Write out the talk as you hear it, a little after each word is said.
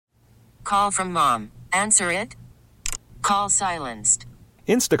call from mom. Answer it. Call silenced.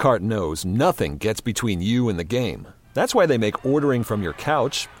 Instacart knows nothing gets between you and the game. That's why they make ordering from your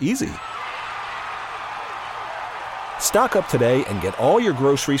couch easy. Stock up today and get all your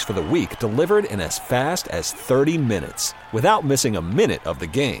groceries for the week delivered in as fast as 30 minutes without missing a minute of the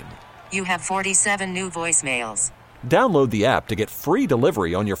game. You have 47 new voicemails. Download the app to get free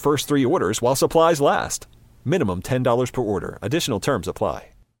delivery on your first 3 orders while supplies last. Minimum $10 per order. Additional terms apply.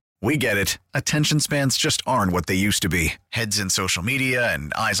 We get it. Attention spans just aren't what they used to be. Heads in social media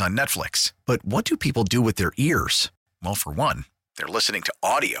and eyes on Netflix. But what do people do with their ears? Well, for one, they're listening to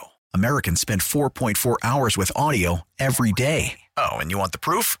audio. Americans spend 4.4 hours with audio every day. Oh, and you want the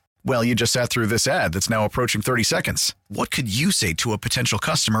proof? Well, you just sat through this ad that's now approaching 30 seconds. What could you say to a potential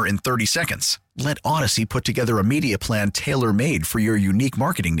customer in 30 seconds? Let Odyssey put together a media plan tailor-made for your unique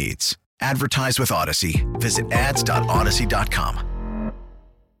marketing needs. Advertise with Odyssey. Visit ads.odyssey.com.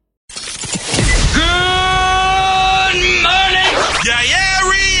 Good morning!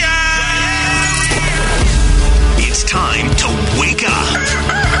 It's time to wake up.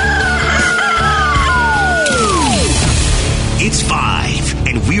 It's 5,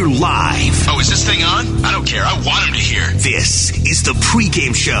 and we're live. Oh, is this thing on? I don't care. I want him to hear. This is the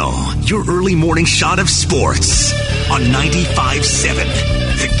pregame show, your early morning shot of sports on 95.7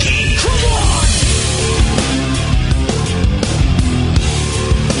 The Game. Come on!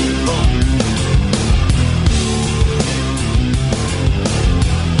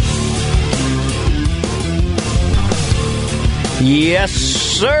 Yes,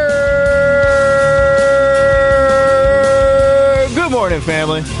 sir. Good morning,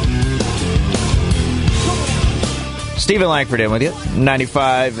 family. Steven Langford in with you.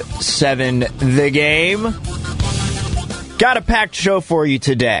 95.7 The Game. Got a packed show for you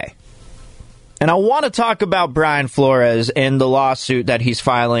today. And I want to talk about Brian Flores and the lawsuit that he's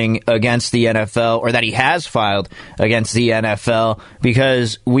filing against the NFL, or that he has filed against the NFL,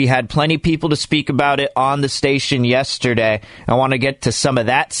 because we had plenty of people to speak about it on the station yesterday. I want to get to some of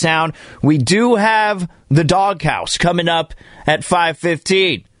that sound. We do have the Doghouse coming up at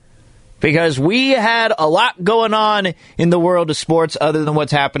 5:15, because we had a lot going on in the world of sports other than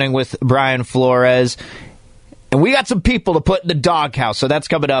what's happening with Brian Flores. And we got some people to put in the Doghouse, so that's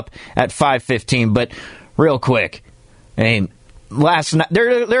coming up at 5:15. But real quick, I mean, last night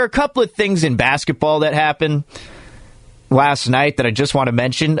there are a couple of things in basketball that happened last night that I just want to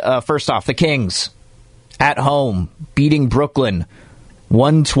mention. First off, the Kings at home beating Brooklyn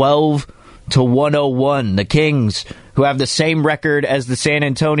 112-101. The Kings, who have the same record as the San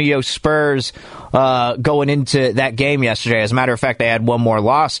Antonio Spurs going into that game yesterday. As a matter of fact, they had one more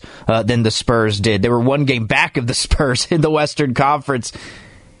loss than the Spurs did. They were one game back of the Spurs in the Western Conference.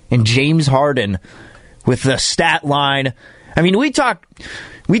 And James Harden with the stat line. I mean, we talked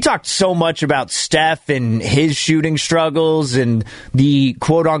so much about Steph and his shooting struggles and the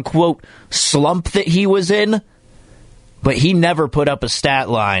quote-unquote slump that he was in. But he never put up a stat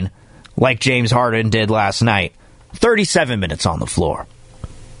line like James Harden did last night. 37 minutes on the floor.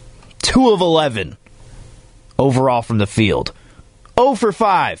 2 of 11 overall from the field. 0 for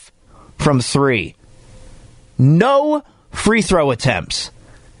 5 from 3. No free throw attempts.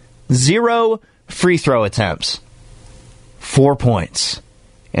 0 free throw attempts. 4 points.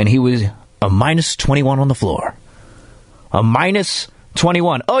 And he was a minus 21 on the floor. A minus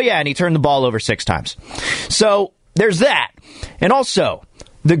 21. Oh, yeah, and he turned the ball over 6 times. So there's that. And also,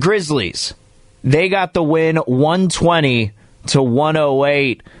 the Grizzlies, they got the win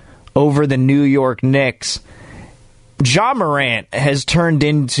 120-108 over the New York Knicks. Ja Morant has turned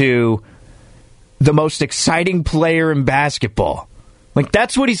into the most exciting player in basketball. Like,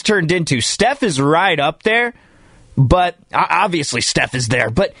 that's what he's turned into. Steph is right up there, but obviously Steph is there.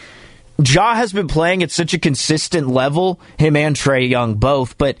 But Ja has been playing at such a consistent level, him and Trae Young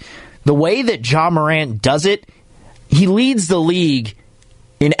both. But the way that Ja Morant does it, he leads the league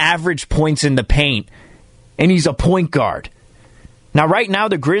in average points in the paint, and he's a point guard. Now, right now,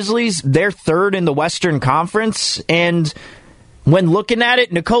 the Grizzlies, they're third in the Western Conference, and when looking at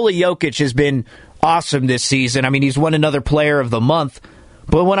it, Nikola Jokic has been awesome this season. I mean, he's won another Player of the Month,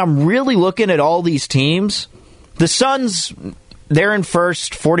 but when I'm really looking at all these teams, the Suns, they're in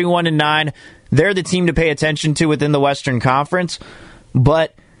first, 41-9. They're the team to pay attention to within the Western Conference,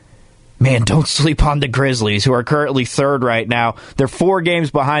 but man, don't sleep on the Grizzlies, who are currently third right now. They're 4 games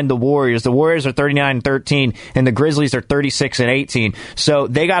behind the Warriors. The Warriors are 39-13, and the Grizzlies are 36-18. So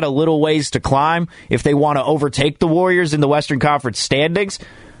they got a little ways to climb if they want to overtake the Warriors in the Western Conference standings.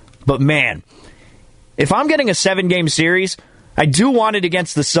 But man, if I'm getting a 7-game series, I do want it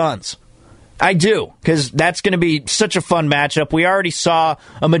against the Suns. I do, because that's going to be such a fun matchup. We already saw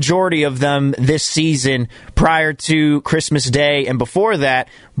a majority of them this season prior to Christmas Day and before that,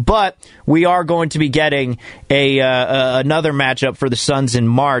 but we are going to be getting another matchup for the Suns in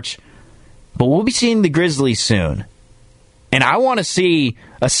March. But we'll be seeing the Grizzlies soon. And I want to see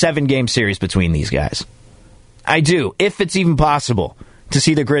a 7-game series between these guys. I do, if it's even possible to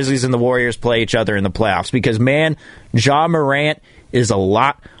see the Grizzlies and the Warriors play each other in the playoffs, because, man, Ja Morant is a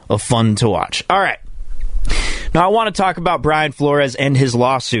lot of fun to watch. All right. Now, I want to talk about Brian Flores and his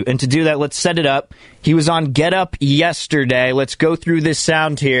lawsuit. And to do that, let's set it up. He was on Get Up yesterday. Let's go through this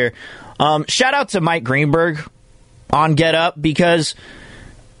sound here. Shout out to Mike Greenberg on Get Up, because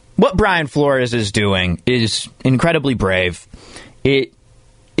what Brian Flores is doing is incredibly brave. It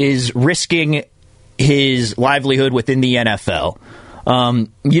is risking his livelihood within the NFL.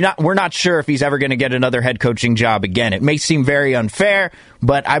 We're not sure if he's ever going to get another head coaching job again. It may seem very unfair,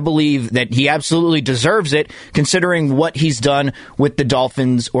 but I believe that he absolutely deserves it, considering what he's done with the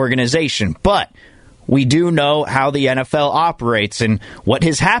Dolphins organization. But we do know how the NFL operates and what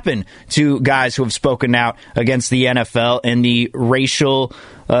has happened to guys who have spoken out against the NFL and the racial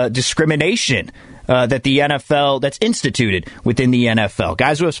discrimination that the NFL, that's instituted within the NFL.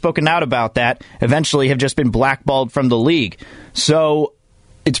 Guys who have spoken out about that eventually have just been blackballed from the league. So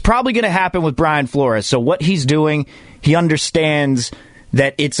it's probably going to happen with Brian Flores. So what he's doing, he understands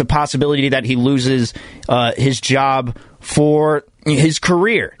that it's a possibility that he loses his job for his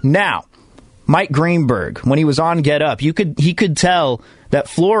career. Now, Mike Greenberg, when he was on Get Up, he could tell that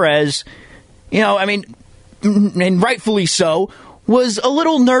Flores, and rightfully so, was a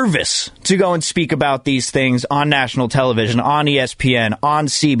little nervous to go and speak about these things on national television, on ESPN, on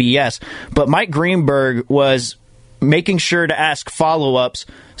CBS. But Mike Greenberg was making sure to ask follow-ups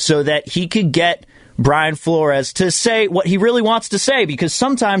so that he could get Brian Flores to say what he really wants to say. Because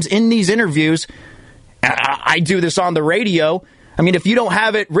sometimes in these interviews, I do this on the radio, if you don't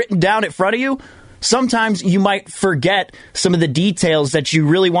have it written down in front of you, sometimes you might forget some of the details that you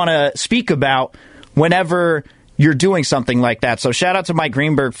really want to speak about whenever you're doing something like that. So shout out to Mike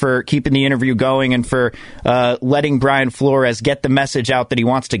Greenberg for keeping the interview going and for letting Brian Flores get the message out that he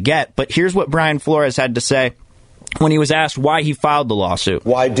wants to get. But here's what Brian Flores had to say when he was asked why he filed the lawsuit.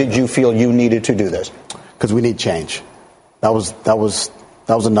 Why did you feel you needed to do this? Because we need change. That was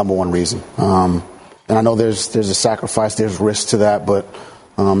the number one reason. And I know there's a sacrifice, there's risk to that, but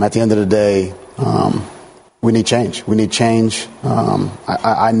at the end of the day, we need change. We need change.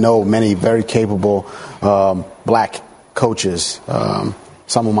 I know many very capable black coaches,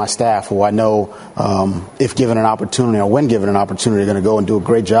 some of my staff who I know, if given an opportunity or when given an opportunity, are going to go and do a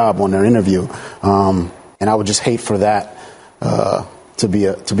great job on their interview. And I would just hate for that to be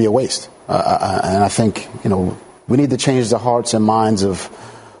a waste. And I think we need to change the hearts and minds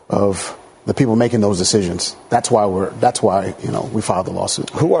of the people making those decisions. That's why we filed the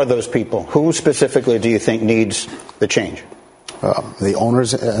lawsuit. Who are those people? Who specifically do you think needs the change? The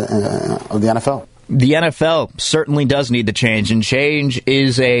owners of the NFL. The NFL certainly does need the change, and change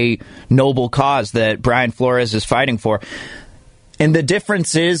is a noble cause that Brian Flores is fighting for. And the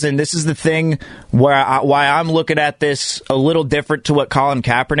difference is, and this is the thing why I'm looking at this a little different to what Colin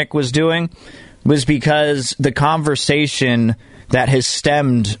Kaepernick was doing, was because the conversation that has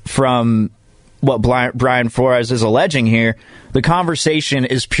stemmed from what Brian Flores is alleging here, the conversation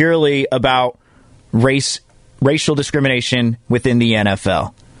is purely about racial discrimination within the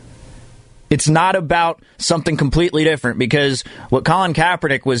NFL. It's not about something completely different, because what Colin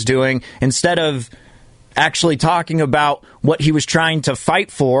Kaepernick was doing, instead of actually talking about what he was trying to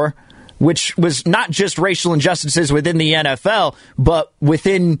fight for, which was not just racial injustices within the NFL, but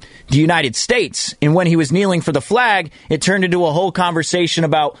within the United States. And when he was kneeling for the flag, it turned into a whole conversation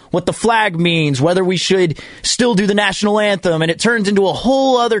about what the flag means, whether we should still do the national anthem, and it turns into a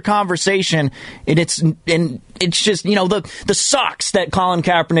whole other conversation. And it's just, the socks that Colin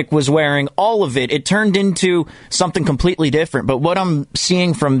Kaepernick was wearing, all of it turned into something completely different. But what I'm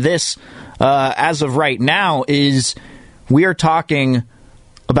seeing from this as of right now is we are talking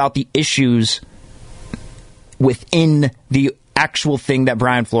about the issues within the actual thing that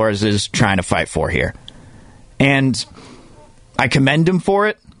Brian Flores is trying to fight for here. And I commend him for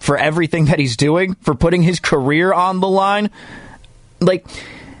it, for everything that he's doing, for putting his career on the line. But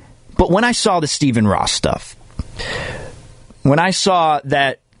when I saw the Stephen Ross stuff, when I saw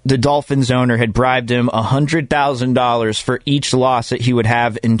that the Dolphins owner had bribed him $100,000 for each loss that he would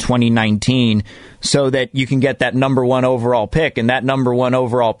have in 2019 so that you can get that number one overall pick, and that number one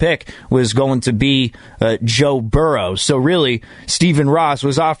overall pick was going to be Joe Burrow. So really, Stephen Ross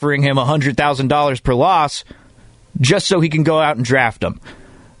was offering him $100,000 per loss just so he can go out and draft him.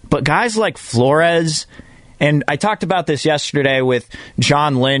 But guys like Flores, and I talked about this yesterday with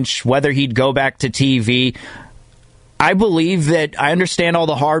John Lynch, whether he'd go back to TV. I believe that I understand all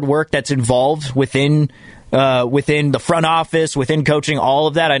the hard work that's involved within the front office, within coaching, all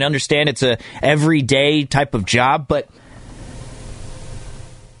of that. I understand it's a everyday type of job, but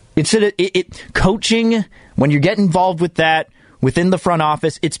coaching, when you get involved with that within the front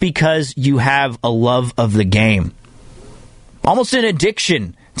office, it's because you have a love of the game. Almost an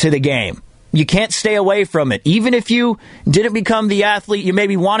addiction to the game. You can't stay away from it. Even if you didn't become the athlete you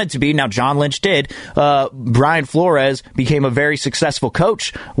maybe wanted to be. Now, John Lynch did. Brian Flores became a very successful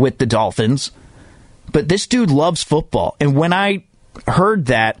coach with the Dolphins. But this dude loves football. And when I heard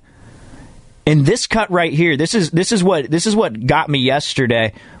that, in this cut right here, this is what got me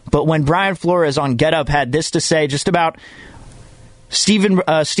yesterday. But when Brian Flores on Get Up had this to say just about Stephen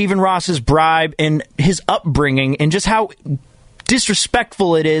Ross's bribe and his upbringing and just how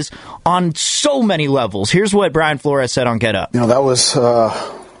disrespectful it is on so many levels. Here's what Brian Flores said on Get Up. That was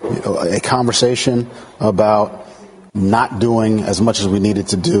a conversation about not doing as much as we needed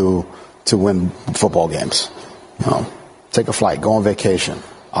to do to win football games. Take a flight, go on vacation.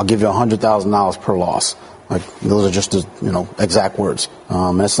 I'll give you $100,000 per loss. Like, those are just exact words.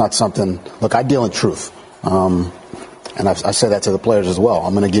 And it's not something. Look, I deal in truth, and I say that to the players as well.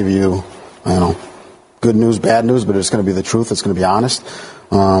 I'm going to give you, good news, bad news, but it's going to be the truth. It's going to be honest.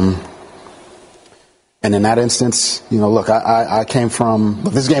 And in that instance, look, I came from.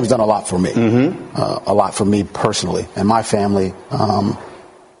 Look, this game's done a lot for me, a lot for me personally and my family.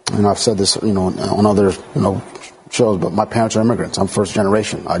 I've said this, on other, shows, but my parents are immigrants. I'm first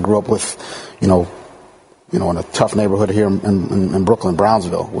generation. I grew up with, in a tough neighborhood here in Brooklyn,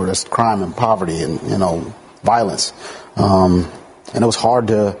 Brownsville, where there's crime and poverty and, violence. And it was hard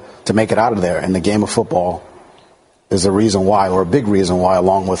to make it out of there. And the game of football is a reason why, or a big reason why,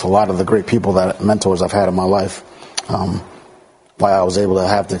 along with a lot of the great people mentors I've had in my life, why I was able to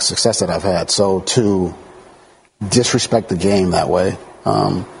have the success that I've had. So to disrespect the game that way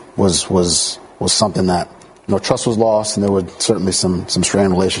was something that, trust was lost, and there were certainly some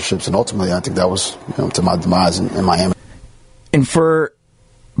strained relationships, and ultimately I think that was to my demise in Miami. And for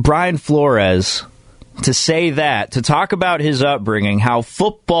Brian Flores to say that, to talk about his upbringing, how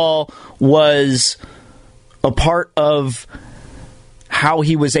football was a part of how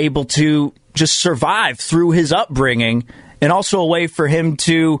he was able to just survive through his upbringing, and also a way for him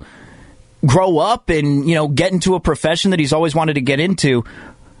to grow up and, get into a profession that he's always wanted to get into,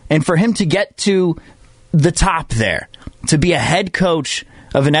 and for him to get to the top there, to be a head coach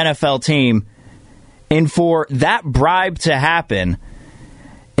of an NFL team, and for that bribe to happen.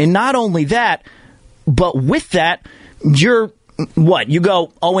 And not only that, but with that, you're what? You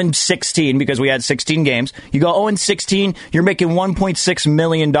go 0-16 because we had 16 games. You go 0-16, you're making $1.6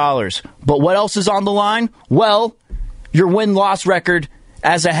 million. But what else is on the line? Well, your win-loss record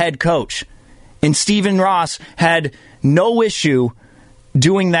as a head coach. And Stephen Ross had no issue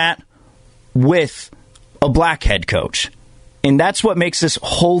doing that with a black head coach. And that's what makes this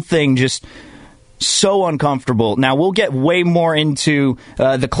whole thing just so uncomfortable. Now, we'll get way more into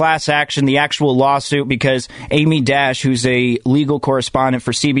the class action, the actual lawsuit, because Amy Dash, who's a legal correspondent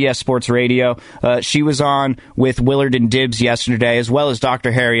for CBS Sports Radio, she was on with Willard and Dibbs yesterday, as well as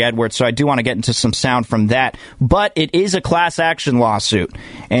Dr. Harry Edwards, so I do want to get into some sound from that. But it is a class action lawsuit,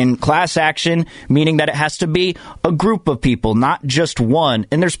 and class action meaning that it has to be a group of people, not just one.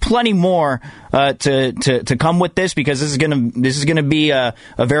 And there's plenty more to come with this, because this is gonna be a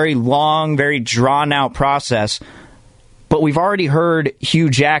very long, very drawn-out process. But we've already heard Hugh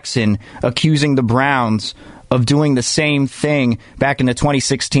Jackson accusing the Browns of doing the same thing back in the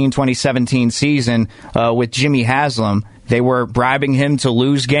 2016-2017 season with Jimmy Haslam. They were bribing him to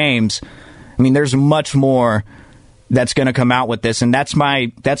lose games. I mean, there's much more that's going to come out with this, and that's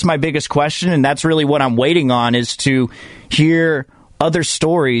my biggest question, and that's really what I'm waiting on, is to hear other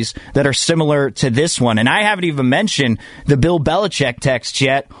stories that are similar to this one. And I haven't even mentioned the Bill Belichick text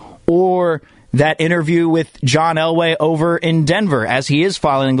yet, or that interview with John Elway over in Denver, as he is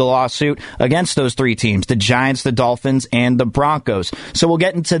filing the lawsuit against those three teams, the Giants, the Dolphins, and the Broncos. So we'll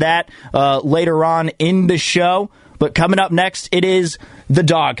get into that later on in the show. But coming up next, it is the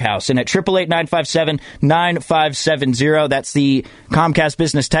Doghouse. And at 888-957-9570, that's the Comcast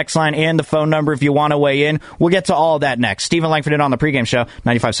Business text line and the phone number if you want to weigh in. We'll get to all of that next. Steven Langford on the pregame show,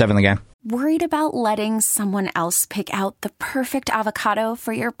 95.7 The Game. Worried about letting someone else pick out the perfect avocado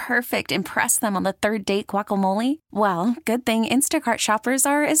for your perfect impress them on the third date guacamole? Well, good thing Instacart shoppers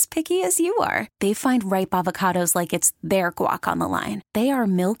are as picky as you are. They find ripe avocados like it's their guac on the line. They are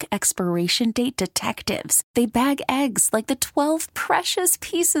milk expiration date detectives. They bag eggs like the 12 precious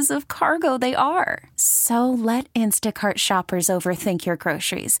pieces of cargo they are. So let Instacart shoppers overthink your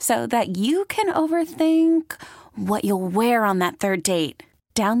groceries so that you can overthink what you'll wear on that third date.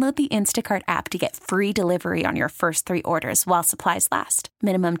 Download the Instacart app to get free delivery on your first 3 orders while supplies last.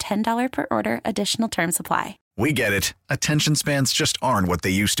 Minimum $10 per order. Additional terms apply. We get it. Attention spans just aren't what they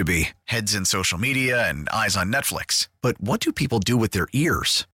used to be. Heads in social media and eyes on Netflix. But what do people do with their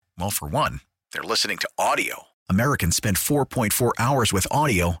ears? Well, for one, they're listening to audio. Americans spend 4.4 hours with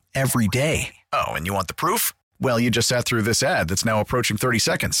audio every day. Oh, and you want the proof? Well, you just sat through this ad that's now approaching 30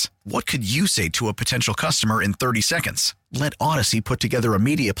 seconds. What could you say to a potential customer in 30 seconds? Let Odyssey put together a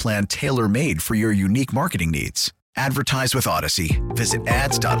media plan tailor-made for your unique marketing needs. Advertise with Odyssey. Visit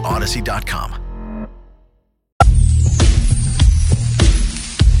ads.odyssey.com.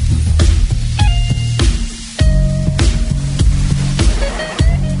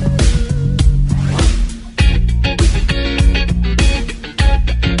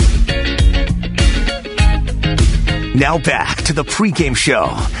 Now back to the pregame show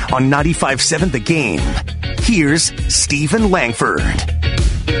on 95.7 The Game. Here's Steven Langford.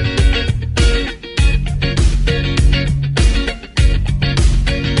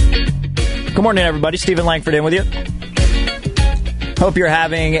 Good morning, everybody. Steven Langford in with you. Hope you're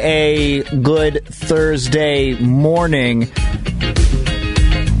having a good Thursday morning.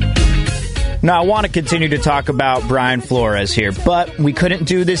 Now, I want to continue to talk about Brian Flores here, but we couldn't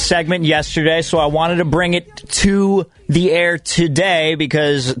do this segment yesterday, so I wanted to bring it to the air today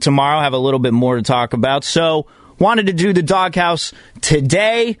because tomorrow I have a little bit more to talk about. So, wanted to do the Doghouse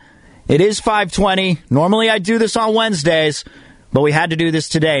today. It is 5:20. Normally I do this on Wednesdays, but we had to do this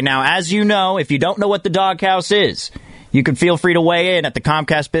today. Now, as you know, if you don't know what the Doghouse is, you can feel free to weigh in at the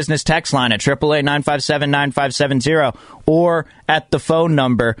Comcast Business Text line at 888-957-9570 or at the phone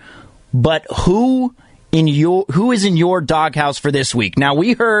number. But who is in your doghouse for this week? Now,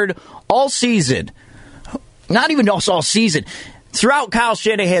 we heard all season, not even all season, throughout Kyle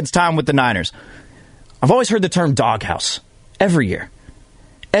Shanahan's time with the Niners, I've always heard the term doghouse. Every year.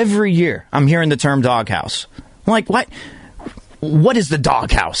 Every year, I'm hearing the term doghouse. I'm like, what? What is the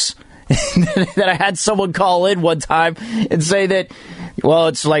doghouse? That I had someone call in one time and say that, well,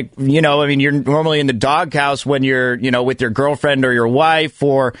 it's like, you're normally in the doghouse when you're, with your girlfriend or your wife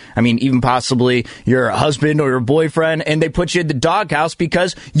or, even possibly your husband or your boyfriend, and they put you in the doghouse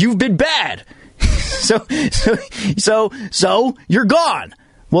because you've been bad. So you're gone.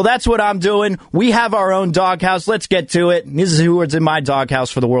 Well, that's what I'm doing. We have our own doghouse. Let's get to it. This is who was in my doghouse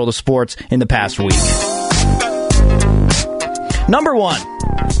for the world of sports in the past week. Number 1.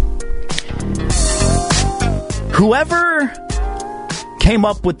 Whoever came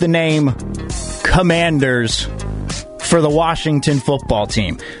up with the name Commanders for the Washington football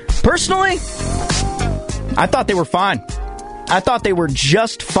team. Personally, I thought they were fine. I thought they were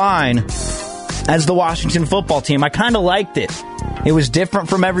just fine as the Washington football team. I kind of liked it. It was different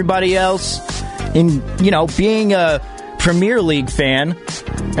from everybody else. In, being a Premier League fan,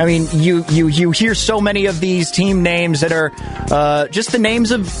 you hear so many of these team names that are just the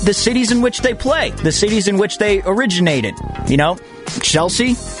names of the cities in which they play, the cities in which they originated.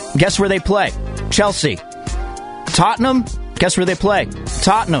 Chelsea, guess where they play? Chelsea. Tottenham, guess where they play?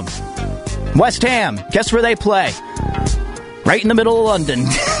 Tottenham. West Ham, guess where they play? Right in the middle of London.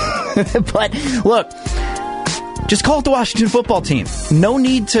 But look, just call it the Washington football team. No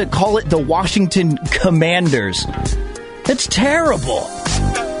need to call it the Washington Commanders. That's terrible.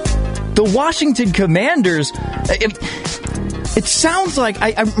 The Washington Commanders, it sounds like,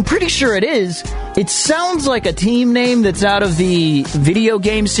 I'm pretty sure it is, it sounds like a team name that's out of the video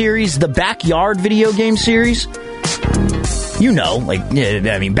game series, the Backyard video game series.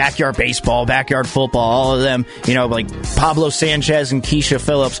 Backyard baseball, backyard football, all of them, like Pablo Sanchez and Keisha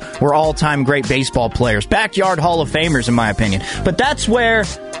Phillips were all-time great baseball players. Backyard Hall of Famers, in my opinion. But that's where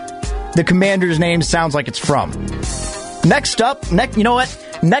the Commanders' name sounds like it's from. Next up, you know what?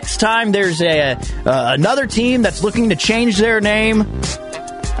 Next time there's another team that's looking to change their name.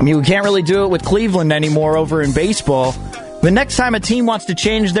 We can't really do it with Cleveland anymore over in baseball. But next time a team wants to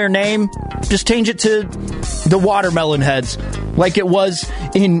change their name, just change it to the Watermelon Heads, like it was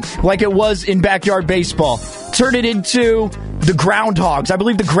in Backyard Baseball. Turn it into the Groundhogs. I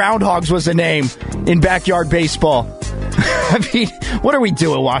believe the Groundhogs was the name in Backyard Baseball. What are we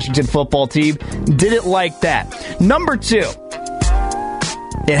doing, Washington football team? Didn't like that. Number 2.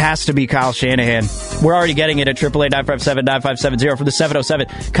 It has to be Kyle Shanahan. We're already getting it at 888-957-9570 from the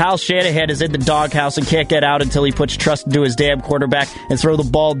 707. Kyle Shanahan is in the doghouse and can't get out until he puts trust into his damn quarterback and throw the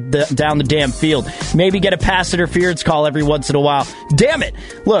ball down the damn field. Maybe get a pass interference call every once in a while. Damn it.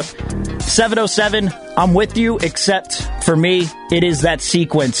 Look, 707, I'm with you, except for me, it is that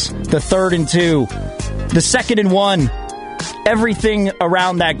sequence. The 3rd and 2, the 2nd and 1, everything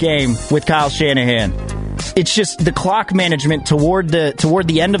around that game with Kyle Shanahan. It's just the clock management toward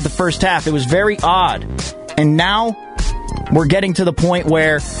the end of the first half. It was very odd. And now we're getting to the point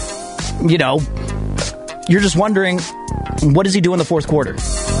where, you're just wondering, what does he do in the fourth quarter?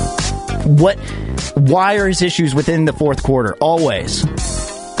 Why are his issues within the fourth quarter? Always.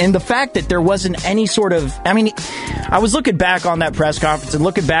 And the fact that there wasn't any sort of... I was looking back on that press conference and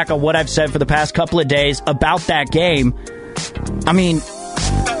looking back on what I've said for the past couple of days about that game.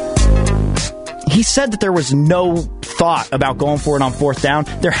 He said that there was no thought about going for it on fourth down.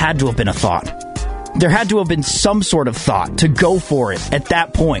 There had to have been a thought. There had to have been some sort of thought to go for it at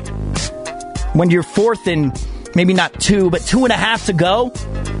that point. When you're 4th and maybe not 2, but 2.5 to go,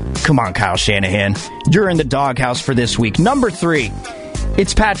 come on, Kyle Shanahan. You're in the doghouse for this week. Number 3,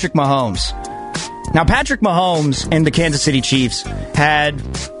 it's Patrick Mahomes. Now, Patrick Mahomes and the Kansas City Chiefs had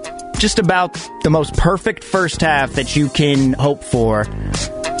just about the most perfect first half that you can hope for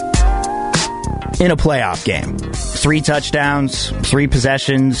in a playoff game. 3 touchdowns, 3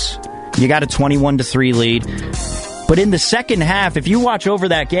 possessions. You got a 21-3 lead. But in the second half, if you watch over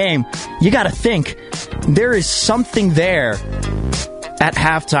that game, you got to think there is something there at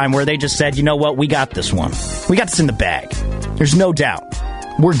halftime where they just said, you know what, we got this one. We got this in the bag. There's no doubt.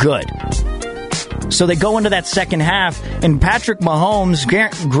 We're good. So they go into that second half, and Patrick Mahomes,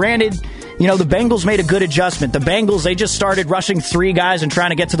 granted, the Bengals made a good adjustment. The Bengals, they just started rushing 3 guys and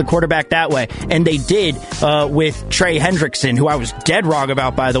trying to get to the quarterback that way. And they did with Trey Hendrickson, who I was dead wrong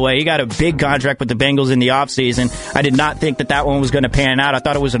about, by the way. He got a big contract with the Bengals in the offseason. I did not think that one was going to pan out. I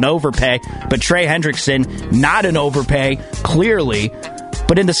thought it was an overpay. But Trey Hendrickson, not an overpay, clearly.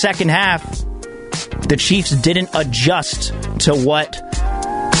 But in the second half, the Chiefs didn't adjust to what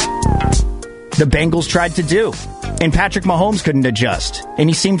the Bengals tried to do. And Patrick Mahomes couldn't adjust. And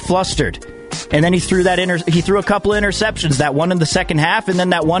he seemed flustered. And then he threw a couple of interceptions, that one in the second half and then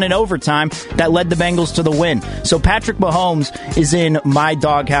that one in overtime that led the Bengals to the win. So Patrick Mahomes is in my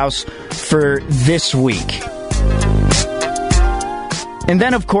doghouse for this week. And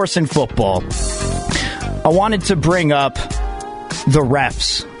then, of course, in football, I wanted to bring up the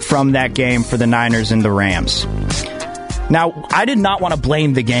refs from that game for the Niners and the Rams. Now, I did not want to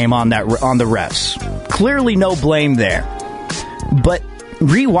blame the game on the refs. Clearly no blame there. But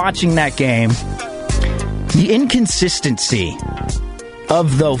rewatching that game, the inconsistency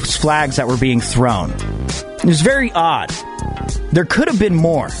of those flags that were being thrown, it was very odd. There could have been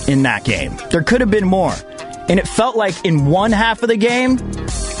more in that game. There could have been more. And it felt like in one half of the game,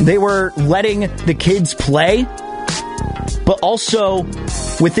 they were letting the kids play. But also,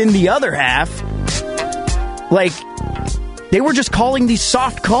 within the other half, they were just calling these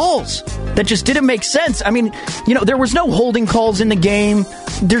soft calls that just didn't make sense. There was no holding calls in the game.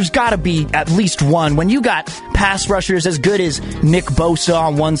 There's got to be at least one. When you got pass rushers as good as Nick Bosa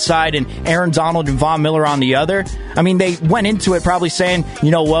on one side and Aaron Donald and Von Miller on the other, they went into it probably saying,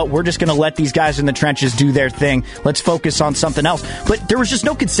 you know what, we're just going to let these guys in the trenches do their thing. Let's focus on something else. But there was just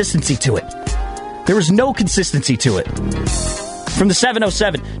no consistency to it. There was no consistency to it. From the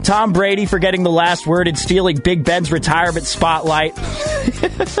 707, Tom Brady for getting the last word and stealing Big Ben's retirement spotlight.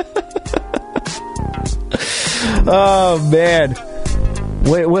 Oh, man.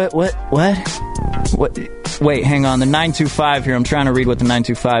 What? Wait, hang on. The 925 here. I'm trying to read what the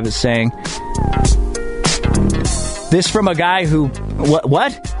 925 is saying. This from a guy who...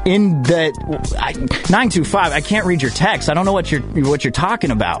 What? In the... 925, I can't read your text. I don't know what you're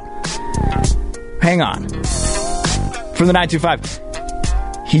talking about. Hang on. From the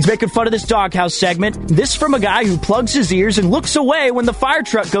 925. He's making fun of this doghouse segment. This from a guy who plugs his ears and looks away when the fire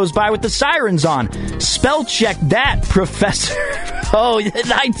truck goes by with the sirens on. Spell check that, Professor. Oh,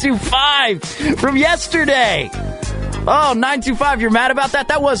 925 from yesterday. Oh, 925, you're mad about that?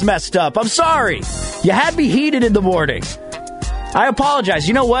 That was messed up. I'm sorry. You had me heated in the morning. I apologize.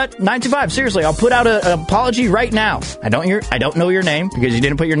 You know what? 925, seriously, I'll put out an apology right now. I don't know your name because you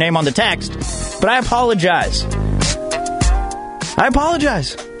didn't put your name on the text, but I apologize. I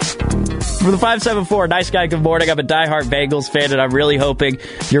apologize. For the 574, nice guy, good morning. I'm a diehard Bengals fan, and I'm really hoping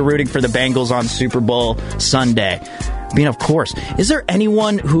you're rooting for the Bengals on Super Bowl Sunday. Of course. Is there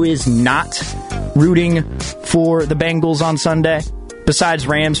anyone who is not rooting for the Bengals on Sunday besides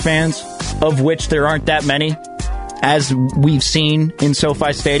Rams fans, of which there aren't that many? as we've seen in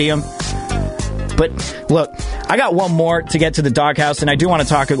SoFi Stadium. But look, I got one more to get to the Doghouse, and I do want to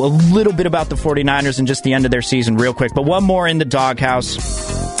talk a little bit about the 49ers and just the end of their season real quick. But one more in the Doghouse.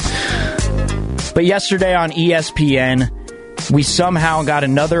 But yesterday on ESPN, we somehow got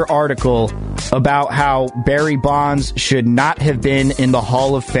another article about how Barry Bonds should not have been in the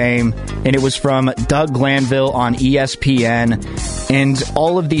Hall of Fame, and it was from Doug Glanville on ESPN, and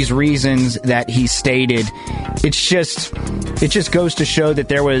all of these reasons that he stated, it just goes to show that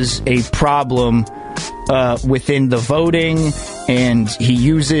there was a problem within the voting, and he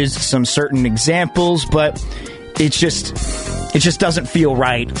uses some certain examples, but it just doesn't feel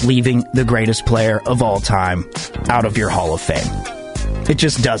right leaving the greatest player of all time out of your Hall of Fame. It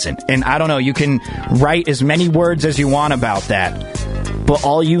just doesn't. And I don't know, you can write as many words as you want about that, but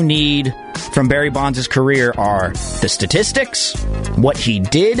all you need from Barry Bonds' career are the statistics, what he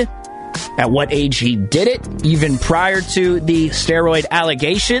did, at what age he did it, even prior to the steroid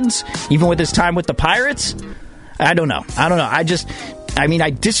allegations, even with his time with the Pirates. I don't know.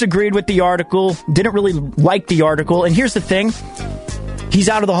 I disagreed with the article, didn't really like the article, and here's the thing. He's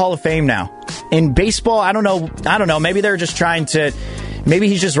out of the Hall of Fame now. In baseball, I don't know. Maybe they're just trying to... Maybe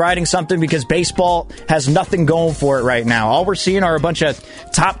he's just writing something because baseball has nothing going for it right now. All we're seeing are a bunch of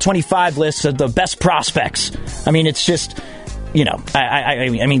top 25 lists of the best prospects. I mean, it's just...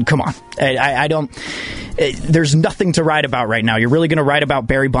 I mean, come on. I don't... There's nothing to write about right now. You're really going to write about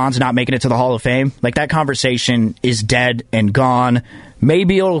Barry Bonds not making it to the Hall of Fame? Like, that conversation is dead and gone.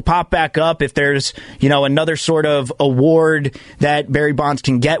 Maybe it'll pop back up if there's, another sort of award that Barry Bonds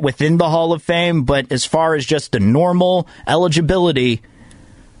can get within the Hall of Fame. But as far as just the normal eligibility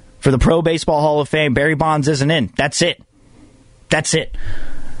for the Pro Baseball Hall of Fame, Barry Bonds isn't in. That's it.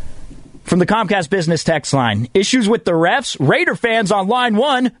 From the Comcast Business text line, issues with the refs, Raider fans on line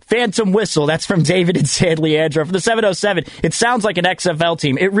 1, phantom whistle. That's from David and San Leandro. From the 707, it sounds like an XFL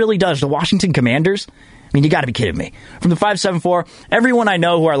team. It really does. The Washington Commanders? I mean, you got to be kidding me. From the 574, everyone I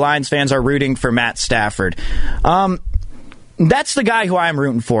know who are Lions fans are rooting for Matt Stafford. That's the guy who I'm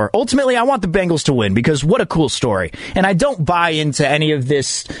rooting for. Ultimately, I want the Bengals to win because what a cool story. And I don't buy into any of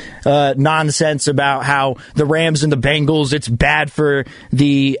this nonsense about how the Rams and the Bengals, it's bad for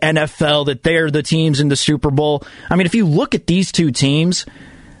the NFL that they're the teams in the Super Bowl. I mean, if you look at these two teams,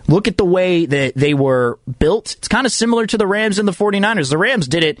 look at the way that they were built. It's kind of similar to the Rams and the 49ers. The Rams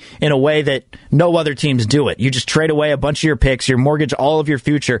did it in a way that no other teams do it. You just trade away a bunch of your picks, you mortgage all of your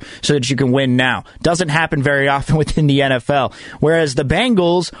future so that you can win now. Doesn't happen very often within the NFL. Whereas the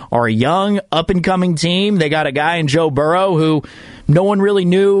Bengals are a young, up-and-coming team. They got a guy in Joe Burrow who no one really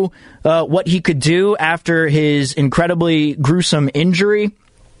knew what he could do after his incredibly gruesome injury.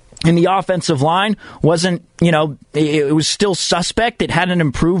 And the offensive line wasn't, it was still suspect. It hadn't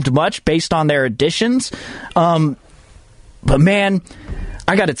improved much based on their additions. But man,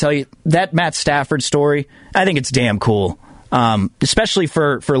 I got to tell you, that Matt Stafford story, I think it's damn cool, especially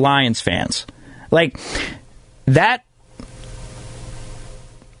for Lions fans. Like, that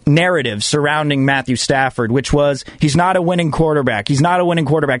narrative surrounding Matthew Stafford, which was, he's not a winning quarterback.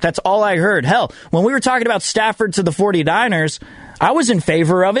 That's all I heard. Hell, when we were talking about Stafford to the 49ers, I was in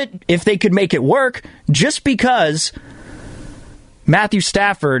favor of it if they could make it work, just because Matthew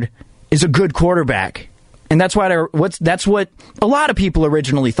Stafford is a good quarterback. And that's what a lot of people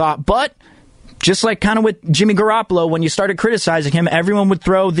originally thought. But just like kind of with Jimmy Garoppolo, when you started criticizing him, everyone would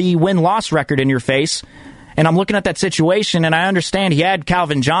throw the win-loss record in your face. And I'm looking at that situation, and I understand he had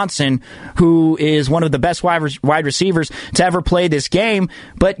Calvin Johnson, who is one of the best wide receivers to ever play this game.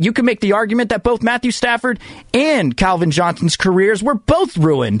 But you can make the argument that both Matthew Stafford and Calvin Johnson's careers were both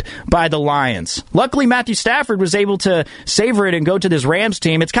ruined by the Lions. Luckily, Matthew Stafford was able to savor it and go to this Rams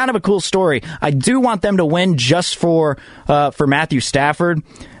team. It's kind of a cool story. I do want them to win just for Matthew Stafford,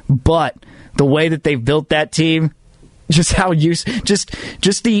 but the way that they've built that team, just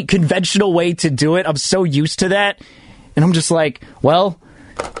the conventional way to do it, I'm so used to that. And I'm just like, well,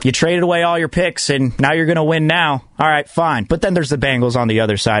 you traded away all your picks, and now you're going to win now. All right, fine. But then there's the Bengals on the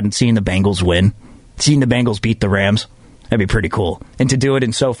other side, and seeing the Bengals win, seeing the Bengals beat the Rams, that'd be pretty cool. And to do it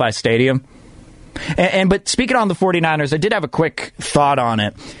in SoFi Stadium. But speaking on the 49ers, I did have a quick thought on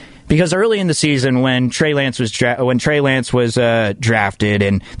it. Because early in the season, when Trey Lance was drafted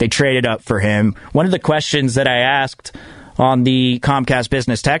and they traded up for him, one of the questions that I asked on the Comcast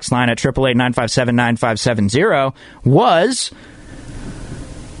Business text line at 888-957-9570 was,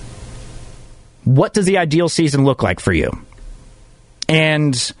 what does the ideal season look like for you?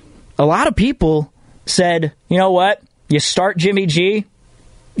 And a lot of people said, you know what? You start Jimmy G,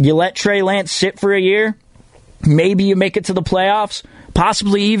 you let Trey Lance sit for a year, maybe you make it to the playoffs,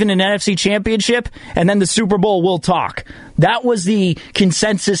 possibly even an NFC championship, and then the Super Bowl, we'll talk. That was the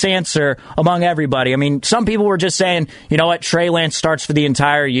consensus answer among everybody. I mean, some people were just saying, you know what, Trey Lance starts for the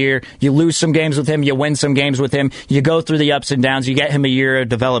entire year. You lose some games with him, you win some games with him, you go through the ups and downs, you get him a year of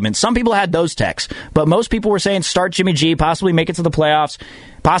development. Some people had those texts, but most people were saying start Jimmy G, possibly make it to the playoffs,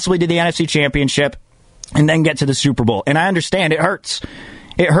 possibly to the NFC championship, and then get to the Super Bowl. And I understand it hurts.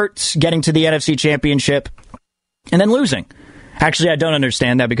 It hurts getting to the NFC championship and then losing. Actually, I don't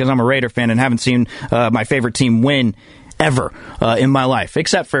understand that because I'm a Raider fan and haven't seen my favorite team win ever in my life,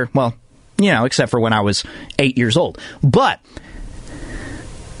 except for when I was 8 years old. But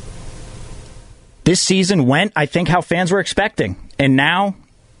this season went, I think, how fans were expecting. And now,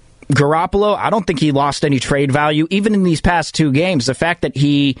 Garoppolo, I don't think he lost any trade value, even in these past 2 games. The fact that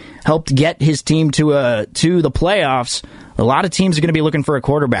he helped get his team to the playoffs, a lot of teams are going to be looking for a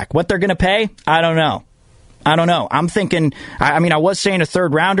quarterback. What they're going to pay, I don't know. I'm thinking, I was saying a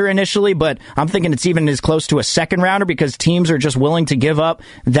third rounder initially, but I'm thinking it's even as close to a second rounder because teams are just willing to give up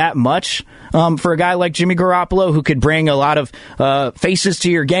that much for a guy like Jimmy Garoppolo who could bring a lot of faces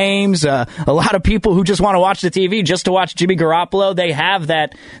to your games, a lot of people who just want to watch the TV just to watch Jimmy Garoppolo. They have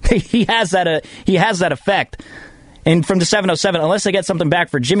that. He has that effect. And from the 707, unless they get something back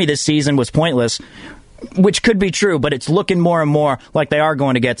for Jimmy this season, was pointless. Which could be true, but it's looking more and more like they are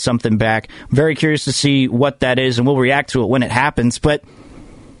going to get something back. Very curious to see what that is, and we'll react to it when it happens. But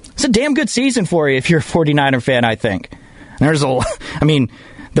it's a damn good season for you if you're a 49er fan, I think. The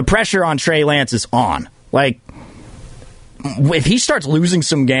pressure on Trey Lance is on. Like, if he starts losing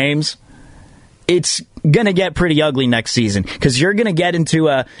some games, it's going to get pretty ugly next season because you're going to get into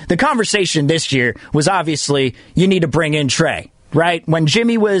the conversation this year was obviously you need to bring in Trey. Right? When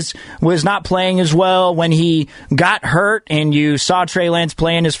Jimmy was not playing as well, when he got hurt and you saw Trey Lance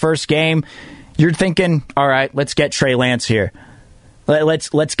play in his first game, you're thinking, all right, let's get Trey Lance here.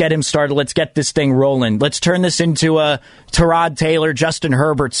 Let's get him started. Let's get this thing rolling. Let's turn this into a Tyrod Taylor, Justin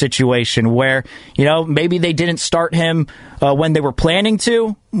Herbert situation where, maybe they didn't start him when they were planning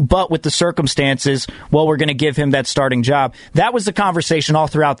to, but with the circumstances, we're going to give him that starting job. That was the conversation all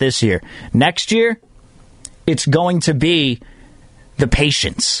throughout this year. Next year, it's going to be the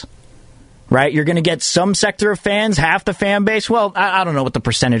patience, right? You're going to get some sector of fans, half the fan base. Well, I don't know what the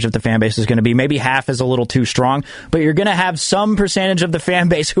percentage of the fan base is going to be. Maybe half is a little too strong, but you're going to have some percentage of the fan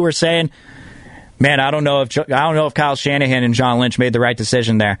base who are saying, man, I don't know if Kyle Shanahan and John Lynch made the right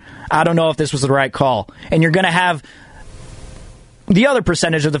decision there. I don't know if this was the right call. And you're going to have the other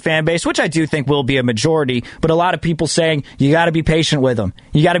percentage of the fan base, which I do think will be a majority, but a lot of people saying, you got to be patient with him.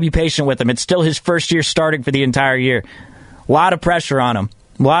 You got to be patient with him. It's still his first year starting for the entire year. A lot of pressure on him.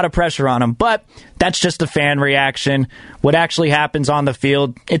 But that's just the fan reaction. What actually happens on the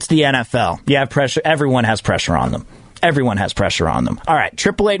field, it's the NFL. You have pressure. Everyone has pressure on them. All right,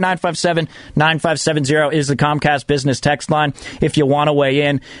 888-957-9570 is the Comcast Business text line if you want to weigh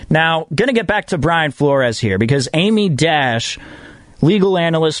in. Now, going to get back to Brian Flores here because Amy Dash, legal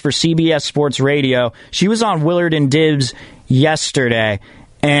analyst for CBS Sports Radio, she was on Willard and Dibbs yesterday.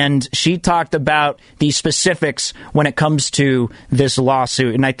 And she talked about the specifics when it comes to this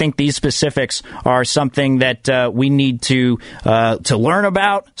lawsuit. And I think these specifics are something that we need to learn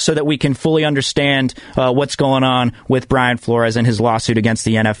about so that we can fully understand what's going on with Brian Flores and his lawsuit against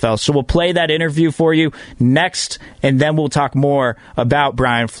the NFL. So we'll play that interview for you next, and then we'll talk more about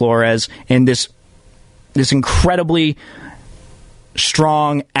Brian Flores and this incredibly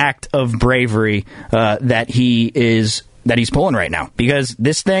strong act of bravery that he's pulling right now. Because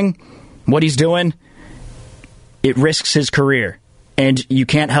this thing, what he's doing, it risks his career. And you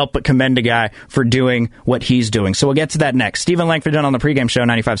can't help but commend a guy for doing what he's doing. So we'll get to that next. Steven Langford on the pregame show,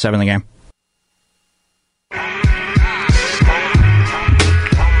 95.7 The Game.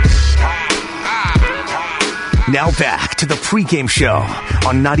 Now back to the pregame show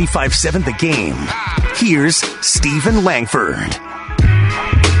on 95.7 The Game. Here's Steven Langford.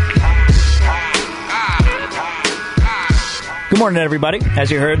 Good morning, everybody. As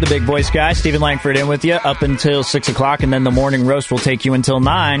you heard, the big voice guy, Steven Langford, in with you up until 6 o'clock, and then the morning roast will take you until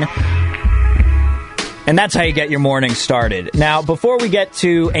 9. And that's how you get your morning started. Now, before we get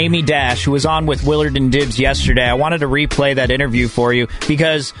to Amy Dash, who was on with Willard and Dibbs yesterday, I wanted to replay that interview for you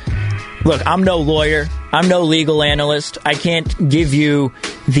because, look, I'm no lawyer. I'm no legal analyst. I can't give you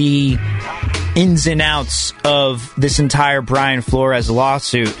the ins and outs of this entire Brian Flores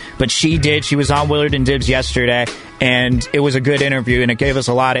lawsuit, but she did. She was on Willard and Dibbs yesterday, and it was a good interview, and it gave us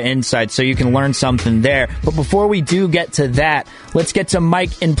a lot of insight, so you can learn something there. But before we do get to that, let's get to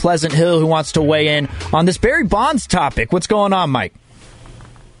Mike in Pleasant Hill, who wants to weigh in on this Barry Bonds topic. What's going on, Mike?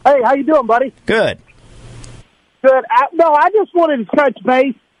 Hey, how you doing, buddy? Good. Good. I just wanted to touch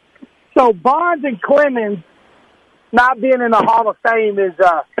base. So Bonds and Clemens not being in the Hall of Fame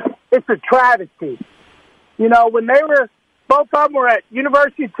it's a travesty. You know, when both of them were at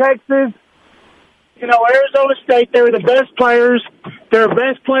University of Texas, Arizona State, they were the best players. They were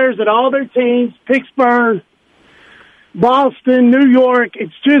best players at all their teams, Pittsburgh, Boston, New York.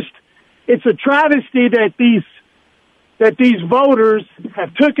 It's a travesty that these voters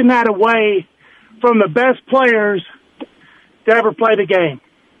have taken that away from the best players to ever play the game.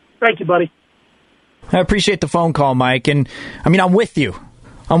 Thank you, buddy. I appreciate the phone call, Mike. And, I'm with you.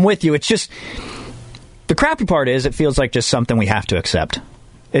 It's just, the crappy part is it feels like just something we have to accept.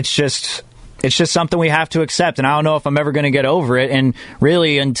 It's just something we have to accept. And I don't know if I'm ever going to get over it. And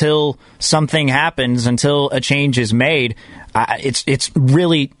really, until something happens, until a change is made, it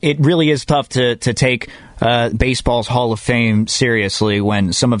really is tough to take baseball's Hall of Fame seriously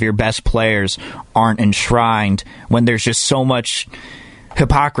when some of your best players aren't enshrined, when there's just so much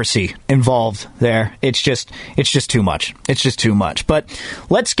hypocrisy involved there. It's just too much. It's just too much. But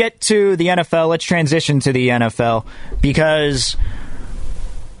let's get to the NFL. Let's transition to the NFL, because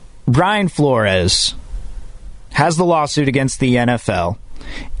Brian Flores has the lawsuit against the NFL,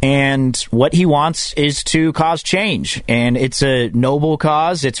 and what he wants is to cause change. And it's a noble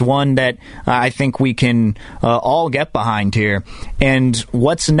cause. It's one that I think we can all get behind here. And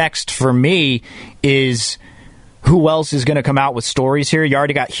what's next for me is, who else is going to come out with stories here? You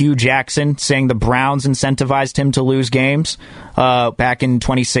already got Hugh Jackson saying the Browns incentivized him to lose games back in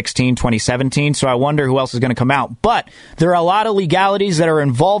 2016, 2017. So I wonder who else is going to come out. But there are a lot of legalities that are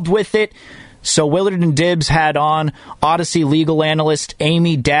involved with it. So Willard and Dibs had on Odyssey legal analyst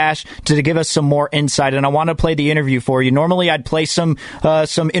Amy Dash to give us some more insight, and I want to play the interview for you. Normally I'd play some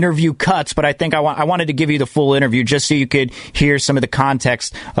interview cuts, but I think I wanted to give you the full interview just so you could hear some of the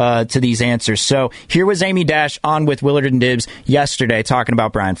context to these answers. So here was Amy Dash on with Willard and Dibs yesterday talking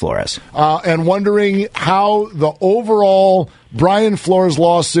about Brian Flores. And wondering how the overall Brian Flores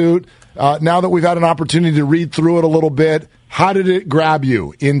lawsuit, now that we've had an opportunity to read through it a little bit, how did it grab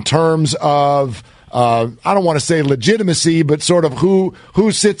you in terms of, I don't want to say legitimacy, but sort of who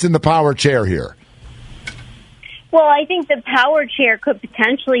sits in the power chair here? Well, I think the power chair could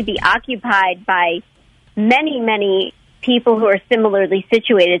potentially be occupied by many, many people who are similarly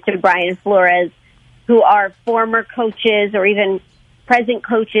situated to Brian Flores, who are former coaches or even present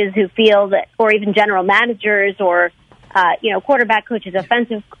coaches who feel that, or even general managers or quarterback coaches,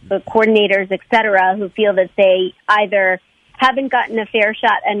 offensive coordinators, et cetera, who feel that they either haven't gotten a fair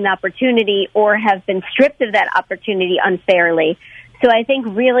shot at an opportunity or have been stripped of that opportunity unfairly. So I think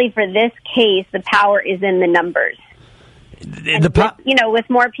really for this case, the power is in the numbers. With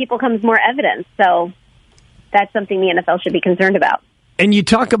more people comes more evidence. So that's something the NFL should be concerned about. And you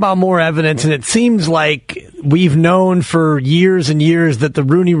talk about more evidence, and it seems like we've known for years and years that the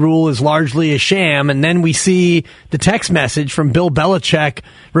Rooney Rule is largely a sham, and then we see the text message from Bill Belichick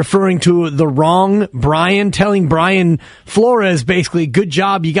referring to the wrong Brian, telling Brian Flores basically, good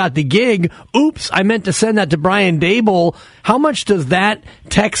job, you got the gig. Oops, I meant to send that to Brian Daboll. How much does that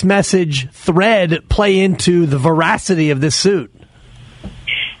text message thread play into the veracity of this suit?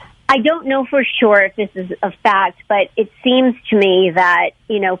 I don't know for sure if this is a fact, but it seems to me that,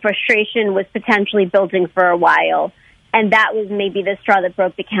 frustration was potentially building for a while. And that was maybe the straw that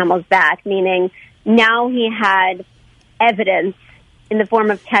broke the camel's back, meaning now he had evidence in the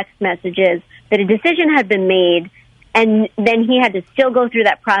form of text messages that a decision had been made, and then he had to still go through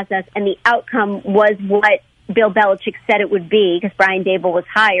that process, and the outcome was what Bill Belichick said it would be, because Brian Daboll was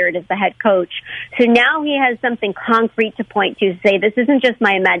hired as the head coach. So now he has something concrete to point to say, this isn't just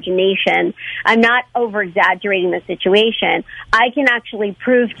my imagination. I'm not over-exaggerating the situation. I can actually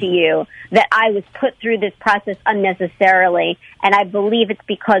prove to you that I was put through this process unnecessarily, and I believe it's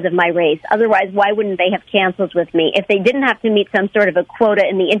because of my race. Otherwise, why wouldn't they have canceled with me? If they didn't have to meet some sort of a quota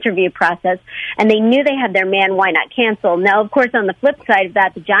in the interview process, and they knew they had their man, why not cancel? Now, of course, on the flip side of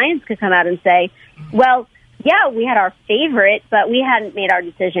that, the Giants could come out and say, well, yeah, we had our favorite, but we hadn't made our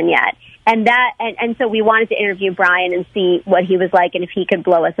decision yet. And so we wanted to interview Brian and see what he was like and if he could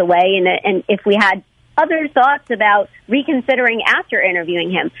blow us away and if we had other thoughts about reconsidering after interviewing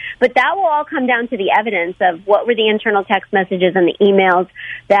him. But that will all come down to the evidence of what were the internal text messages and the emails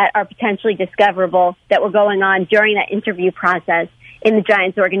that are potentially discoverable that were going on during that interview process in the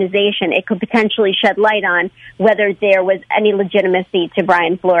Giants organization. It could potentially shed light on whether there was any legitimacy to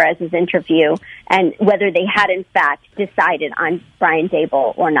Brian Flores' interview and whether they had, in fact, decided on Brian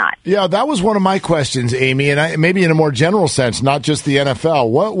Daboll or not. Yeah, that was one of my questions, Amy, and maybe in a more general sense, not just the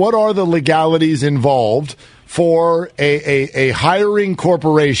NFL. What are the legalities involved for a hiring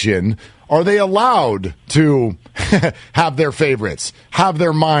corporation Are they allowed to have their favorites, have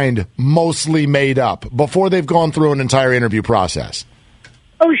their mind mostly made up before they've gone through an entire interview process?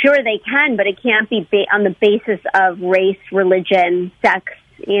 Oh, sure, they can, but it can't be on the basis of race, religion, sex.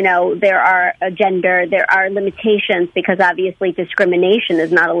 There are gender, there are limitations because obviously discrimination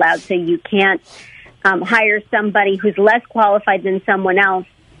is not allowed. So you can't hire somebody who's less qualified than someone else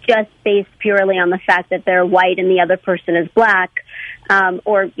just based purely on the fact that they're white and the other person is black.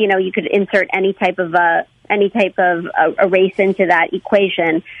 Or you could insert any type of a race into that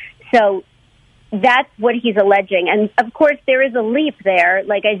equation. So that's what he's alleging. And, of course, there is a leap there,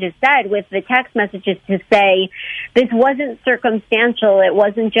 like I just said, with the text messages to say this wasn't circumstantial. It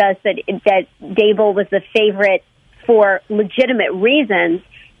wasn't just that Dable was the favorite for legitimate reasons.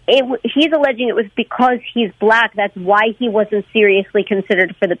 He's alleging it was because he's black. That's why he wasn't seriously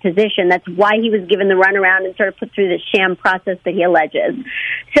considered for the position. That's why he was given the runaround and sort of put through the sham process that he alleges.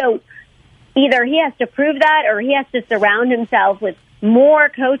 So either he has to prove that or he has to surround himself with more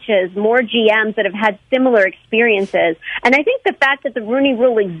coaches, more GMs that have had similar experiences. And I think the fact that the Rooney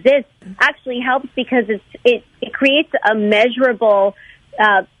Rule exists actually helps because it creates a measurable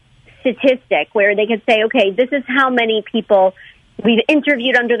statistic where they could say, okay, this is how many people we've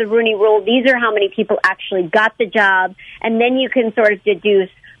interviewed under the Rooney Rule. These are how many people actually got the job. And then you can sort of deduce,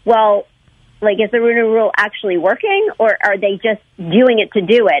 well, like, is the Rooney Rule actually working, or are they just doing it to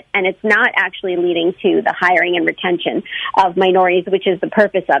do it? And it's not actually leading to the hiring and retention of minorities, which is the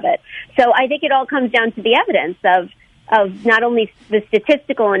purpose of it. So I think it all comes down to the evidence of not only the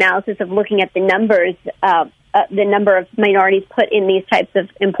statistical analysis of looking at the numbers, the number of minorities put in these types of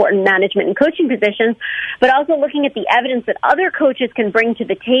important management and coaching positions, but also looking at the evidence that other coaches can bring to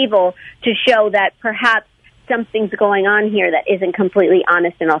the table to show that perhaps something's going on here that isn't completely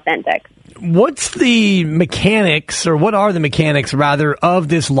honest and authentic. What's the mechanics, or what are the mechanics, rather, of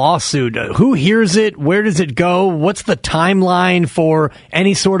this lawsuit? Who hears it? Where does it go? What's the timeline for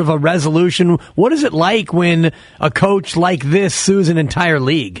any sort of a resolution? What is it like when a coach like this sues an entire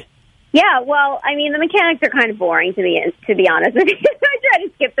league? Yeah, well, I mean, the mechanics are kind of boring, to be honest. I try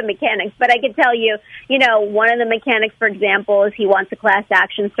to skip the mechanics, but I can tell you, one of the mechanics, for example, is he wants a class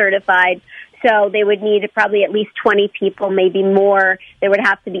action certified. So they would need probably at least 20 people, maybe more. There would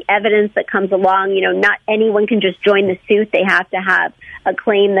have to be evidence that comes along. Not anyone can just join the suit. They have to have a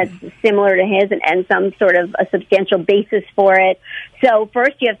claim that's similar to his and some sort of a substantial basis for it. So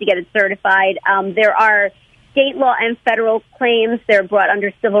first you have to get it certified. There are state law and federal claims. They're brought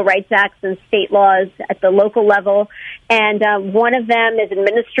under civil rights acts and state laws at the local level. And one of them is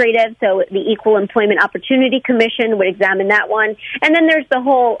administrative, so the Equal Employment Opportunity Commission would examine that one. And then there's the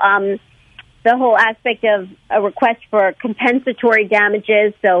whole aspect of a request for compensatory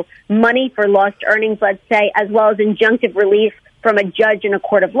damages, so money for lost earnings, let's say, as well as injunctive relief from a judge in a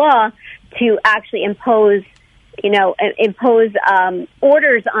court of law to actually impose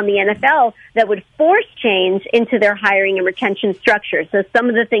orders on the NFL that would force change into their hiring and retention structure. So some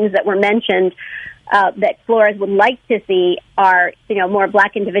of the things that were mentioned that Flores would like to see are, more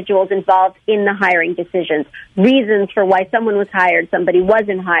black individuals involved in the hiring decisions, reasons for why someone was hired, somebody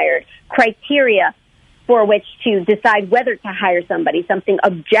wasn't hired, criteria for which to decide whether to hire somebody, something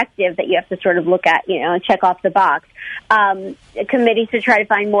objective that you have to sort of look at, check off the box. Committees to try to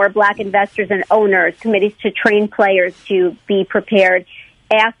find more black investors and owners, committees to train players to be prepared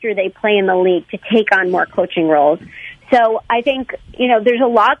after they play in the league to take on more coaching roles. So I think, there's a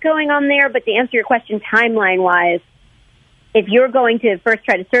lot going on there, but to answer your question timeline-wise, if you're going to first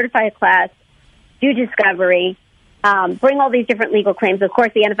try to certify a class, do discovery, bring all these different legal claims, of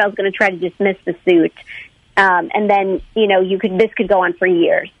course the NFL is going to try to dismiss the suit, and then, this could go on for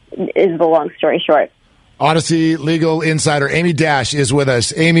years, is the long story short. Odyssey legal insider Amy Dash is with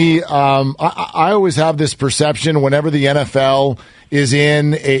us. Amy, I always have this perception whenever the NFL is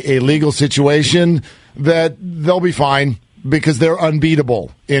in a legal situation that they'll be fine because they're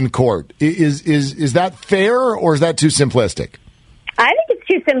unbeatable in court. Is that fair, or is that too simplistic? I think it's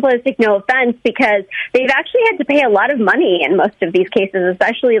too simplistic, no offense, because they've actually had to pay a lot of money in most of these cases,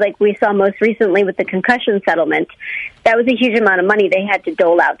 especially like we saw most recently with the concussion settlement. That was a huge amount of money they had to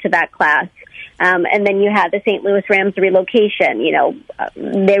dole out to that class. And then you had the St. Louis Rams relocation.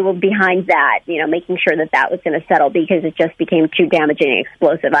 They were behind that, making sure that was going to settle because it just became too damaging and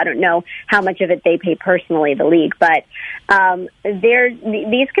explosive. I don't know how much of it they pay personally, the league, but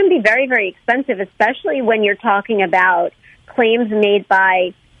these can be very, very expensive, especially when you're talking about claims made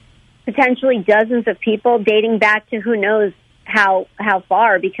by potentially dozens of people dating back to who knows how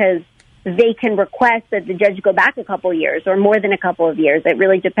far, because they can request that the judge go back a couple years or more than a couple of years. It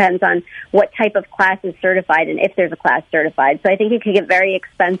really depends on what type of class is certified and if there's a class certified. So I think it could get very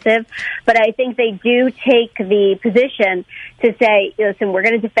expensive. But I think they do take the position to say, listen, we're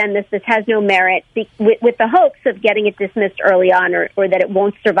going to defend this. This has no merit, with the hopes of getting it dismissed early on or that it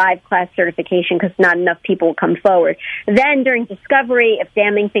won't survive class certification because not enough people will come forward. Then during discovery, if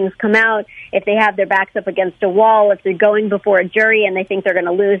damning things come out, if they have their backs up against a wall, if they're going before a jury and they think they're going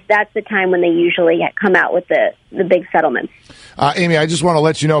to lose, that's the time when they usually come out with the big settlements. Amy, I just want to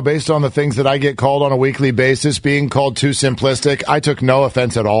let you know, based on the things that I get called on a weekly basis, being called too simplistic, I took no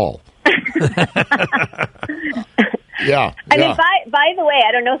offense at all. Yeah. I mean, by the way,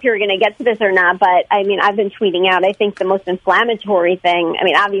 I don't know if you're going to get to this or not, but I mean, I've been tweeting out, I think the most inflammatory thing, I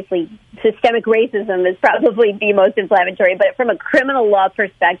mean, obviously systemic racism is probably the most inflammatory, but from a criminal law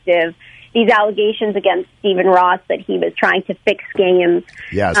perspective, these allegations against Stephen Ross that he was trying to fix games,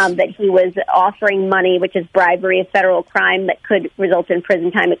 yes. That he was offering money, which is bribery, a federal crime that could result in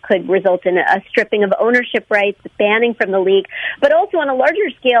prison time. It could result in a stripping of ownership rights, banning from the league. But also on a larger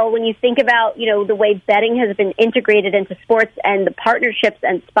scale, when you think about, the way betting has been integrated into sports and the partnerships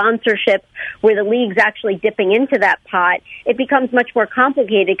and sponsorships where the league's actually dipping into that pot, it becomes much more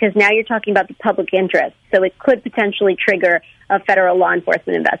complicated because now you're talking about the public interest. So it could potentially trigger a federal law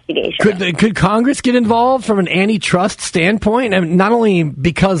enforcement investigation. Could Congress get involved from an antitrust standpoint? I mean, not only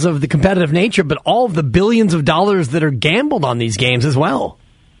because of the competitive nature, but all of the billions of dollars that are gambled on these games as well.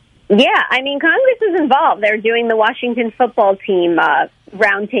 Yeah, I mean, Congress is involved. They're doing the Washington football team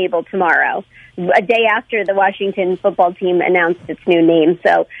roundtable tomorrow, a day after the Washington football team announced its new name.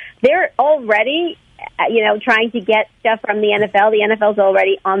 So they're already trying to get stuff from the NFL. The NFL's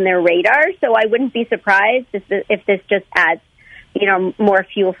already on their radar, so I wouldn't be surprised if this just adds more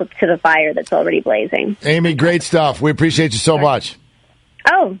fuel to the fire that's already blazing. Amy, great stuff. We appreciate you so much.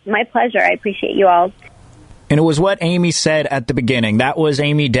 Oh, my pleasure. I appreciate you all. And it was what Amy said at the beginning. That was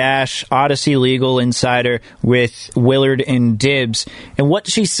Amy Dash, Odyssey Legal Insider with Willard and Dibbs. And what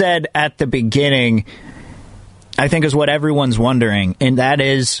she said at the beginning, I think, is what everyone's wondering. And that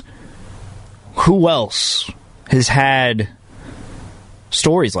is, who else has had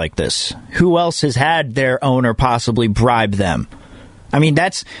stories like this? Who else has had their owner possibly bribe them? I mean,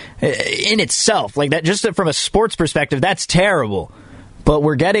 that's in itself, like that, just from a sports perspective, that's terrible. But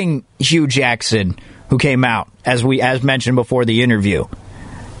we're getting Hugh Jackson, who came out, as mentioned before the interview.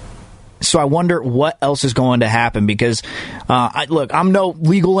 So I wonder what else is going to happen, because, look, I'm no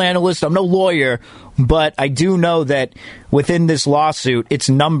legal analyst, I'm no lawyer, but I do know that within this lawsuit, it's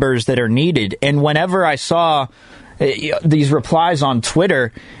numbers that are needed. And whenever I saw these replies on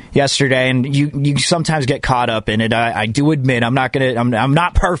Twitter yesterday, and you sometimes get caught up in it. I do admit I'm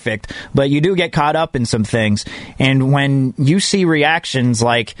not perfect, but you do get caught up in some things. And when you see reactions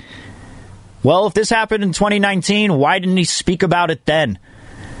like, well, if this happened in 2019, why didn't he speak about it then?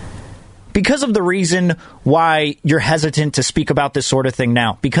 Because of the reason why you're hesitant to speak about this sort of thing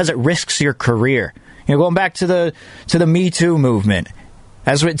now, because it risks your career. Going back to the Me Too movement,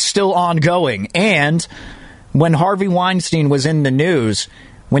 as it's still ongoing, and when Harvey Weinstein was in the news,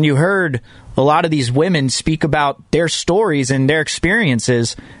 when you heard a lot of these women speak about their stories and their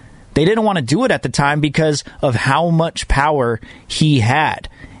experiences, they didn't want to do it at the time because of how much power he had.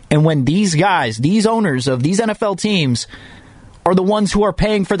 And when these guys, these owners of these NFL teams, are the ones who are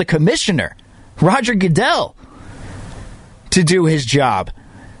paying for the commissioner, Roger Goodell, to do his job,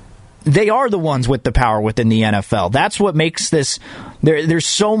 they are the ones with the power within the NFL. That's what makes this. There's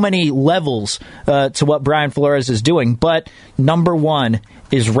so many levels to what Brian Flores is doing, but number one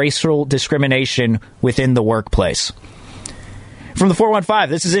is racial discrimination within the workplace. From the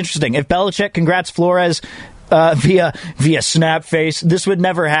 415, this is interesting. If Belichick congrats Flores via Snapface, this would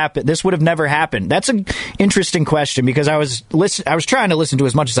never happen. This would have never happened. That's an interesting question, because I was trying to listen to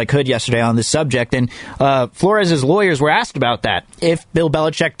as much as I could yesterday on this subject, and Flores' lawyers were asked about that, if Bill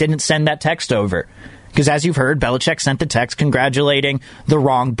Belichick didn't send that text over. Because as you've heard, Belichick sent the text congratulating the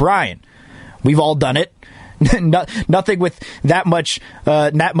wrong Brian. We've all done it. Nothing with that much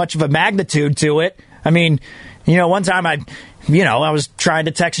of a magnitude to it. I mean, one time I was trying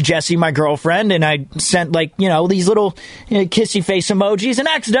to text Jessie, my girlfriend, and I sent these little kissy face emojis and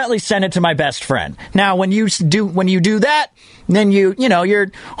accidentally sent it to my best friend. Now, when you do that, then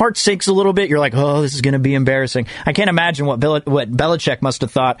your heart sinks a little bit. You're like, oh, this is going to be embarrassing. I can't imagine what Belichick must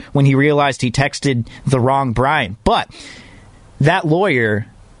have thought when he realized he texted the wrong Brian. But that lawyer,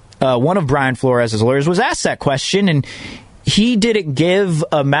 one of Brian Flores' lawyers, was asked that question, and he didn't give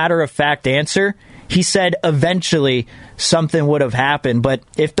a matter-of-fact answer. He said eventually something would have happened, but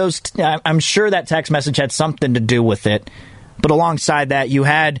if I'm sure that text message had something to do with it. But alongside that, you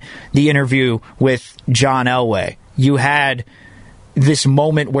had the interview with John Elway. You had this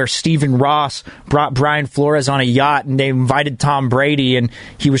moment where Stephen Ross brought Brian Flores on a yacht and they invited Tom Brady, and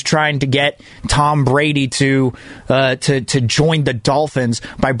he was trying to get Tom Brady to join the Dolphins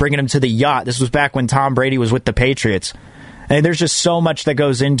by bringing him to the yacht. This was back when Tom Brady was with the Patriots. And there's just so much that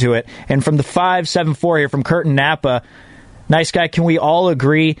goes into it. And from the 574 here from Curtin Napa, nice guy, can we all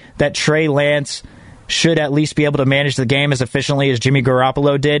agree that Trey Lance should at least be able to manage the game as efficiently as Jimmy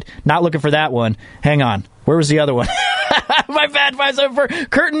Garoppolo did? Not looking for that one. Hang on. Where was the other one? My bad, 574.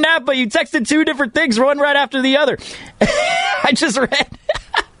 Curtin Napa, you texted two different things, one right after the other. I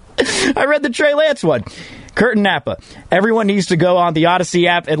read the Trey Lance one. Curtin Napa, everyone needs to go on the Odyssey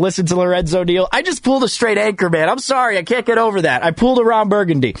app and listen to Lorenzo Neal. I just pulled a straight anchor, man. I'm sorry, I can't get over that. I pulled a Ron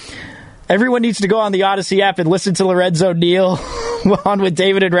Burgundy. Everyone needs to go on the Odyssey app and listen to Lorenzo Neal on with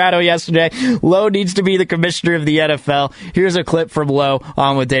David and Ratto yesterday. Lowe needs to be the commissioner of the NFL. Here's a clip from Lowe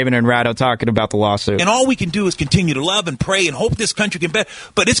on with David and Ratto talking about the lawsuit. And all we can do is continue to love and pray and hope this country can better.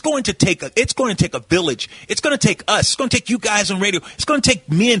 But it's going to take a village. It's going to take us. It's going to take you guys on radio. It's going to take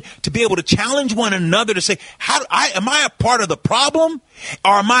men to be able to challenge one another to say, am I a part of the problem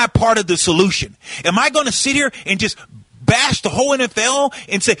or am I a part of the solution? Am I going to sit here and just bash the whole NFL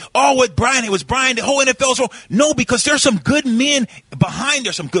and say, oh, it was Brian, the whole NFL's wrong? No, because there's some good men behind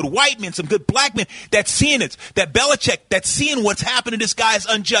there, some good white men, some good black men that's seeing it, that Belichick, that's seeing what's happening. This guy is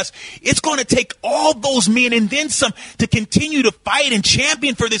unjust. It's going to take all those men and then some to continue to fight and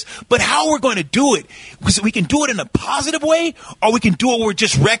champion for this. But how we're going to do it, because we can do it in a positive way, or we can do it where we're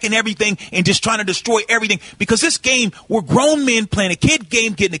just wrecking everything and just trying to destroy everything. Because this game, we're grown men playing a kid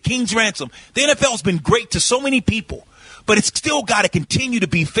game, getting a king's ransom. The NFL's been great to so many people, but it's still got to continue to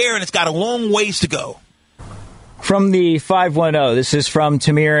be fair, and it's got a long ways to go. From the 510, this is from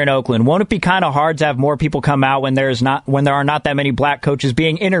Tamir in Oakland. Won't it be kind of hard to have more people come out when there are not that many black coaches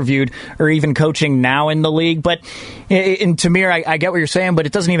being interviewed or even coaching now in the league? But in Tamir, I get what you're saying, but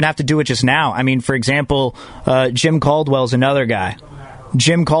it doesn't even have to do it just now. I mean, for example, Jim Caldwell's another guy.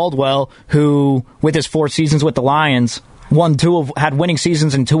 Jim Caldwell, who with his 4 seasons with the Lions, had winning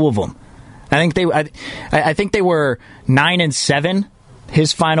seasons in 2 of them. I think they were 9-7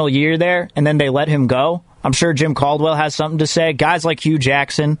 his final year there, and then they let him go. I'm sure Jim Caldwell has something to say. Guys like Hugh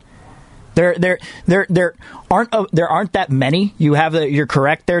Jackson, there aren't that many. You're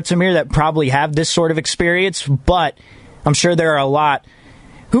correct there, Tamir, that probably have this sort of experience, but I'm sure there are a lot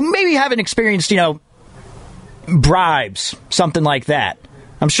who maybe haven't experienced, bribes, something like that.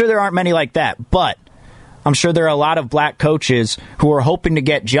 I'm sure there aren't many like that, but I'm sure there are a lot of black coaches who are hoping to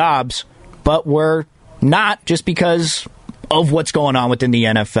get jobs, but were not, just because of what's going on within the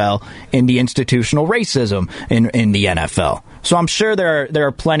NFL and the institutional racism in the NFL. So I'm sure there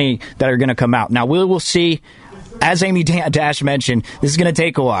are plenty that are going to come out. Now, we will see, as Amy Dash mentioned, this is going to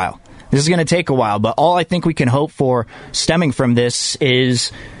take a while. But all I think we can hope for stemming from this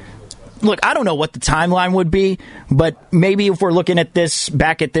is, look, I don't know what the timeline would be, but maybe if we're looking at this,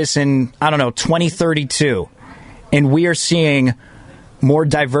 back at this in, 2032, and we are seeing more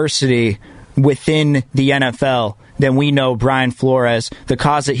diversity within the NFL than we know Brian Flores, the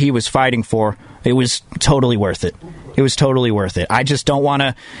cause that he was fighting for, it was totally worth it. It was totally worth it. I just don't want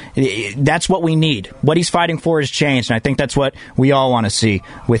to... That's what we need. What he's fighting for has changed, and I think that's what we all want to see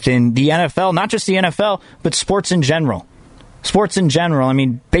within the NFL. Not just the NFL, but sports in general. Sports in general. I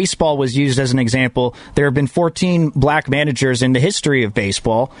mean, baseball was used as an example. There have been 14 black managers in the history of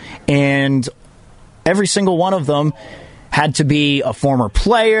baseball, and every single one of them had to be a former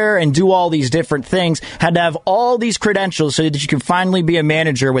player and do all these different things, had to have all these credentials so that you could finally be a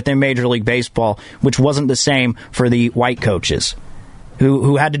manager within Major League Baseball, which wasn't the same for the white coaches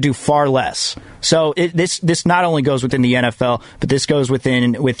who had to do far less. So this not only goes within the NFL, but this goes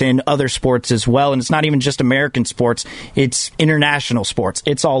within other sports as well. And it's not even just American sports, it's international sports.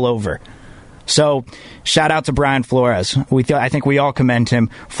 It's all over. So, shout out to Brian Flores. I think we all commend him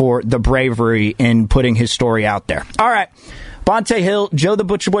for the bravery in putting his story out there. All right. Bonte Hill, Joe the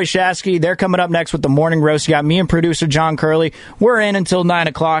Butcher Boy Shasky, they're coming up next with the Morning Roast. You got me and producer John Curley. We're in until 9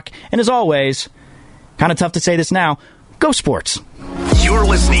 o'clock. And as always, kind of tough to say this now, go sports. You're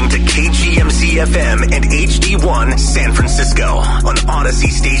listening to KGMZ-FM and HD1 San Francisco on Odyssey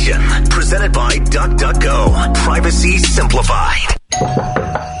Station. Presented by DuckDuckGo. Privacy simplified.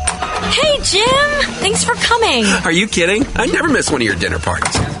 Hey, Jim. Thanks for coming. Are you kidding? I never miss one of your dinner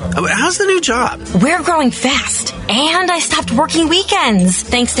parties. How's the new job? We're growing fast, and I stopped working weekends,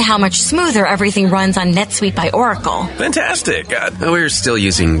 thanks to how much smoother everything runs on NetSuite by Oracle. Fantastic. We're still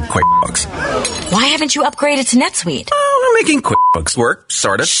using QuickBooks. Why haven't you upgraded to NetSuite? Oh, we're making QuickBooks work,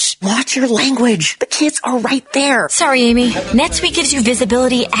 sort of. Shh, watch your language. The kids are right there. Sorry, Amy. NetSuite gives you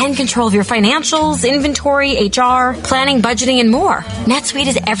visibility and control of your financials, inventory, HR, planning, budgeting, and more. NetSuite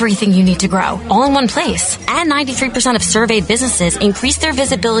is everything you need to grow, all in one place. And 93% of surveyed businesses increase their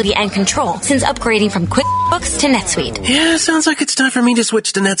visibility and control since upgrading from QuickBooks to NetSuite. Yeah, sounds like it's time for me to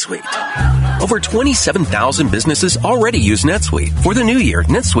switch to NetSuite. Over 27,000 businesses already use NetSuite. For the new year,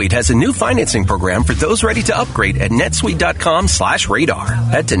 NetSuite has a new financing program for those ready to upgrade at netsuite.com/radar.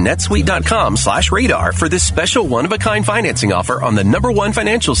 Head to netsuite.com/radar for this special one-of-a-kind financing offer on the #1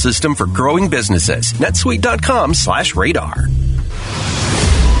 financial system for growing businesses. netsuite.com/radar.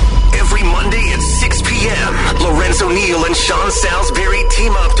 Every Monday at 6 p.m., Lorenzo Neal and Sean Salisbury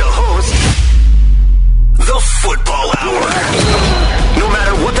team up to host The Football Hour. No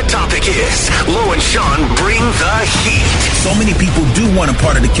matter what the topic is, Lo and Sean bring the heat. So many people do want a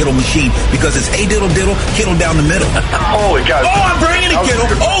part of the Kittle machine because it's A-diddle-diddle, Kittle down the middle. Oh, it got I'm bringing it, Kittle.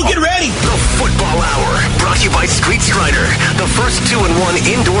 Oh, get ready. The Football Hour, brought to you by Street Strider, the first 2-in-1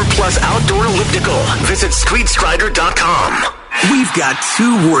 indoor plus outdoor elliptical. Visit streetstrider.com. We've got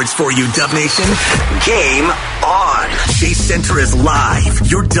 2 words for you, Dub Nation. Game on. Chase Center is live.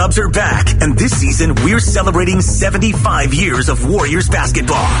 Your Dubs are back. And this season, we're celebrating 75 years of Warriors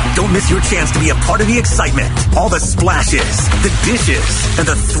basketball. Don't miss your chance to be a part of the excitement. All the splashes, the dishes, and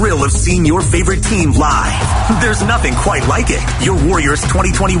the thrill of seeing your favorite team live. There's nothing quite like it. Your Warriors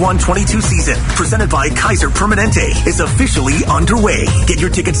 2021-22 season, presented by Kaiser Permanente, is officially underway. Get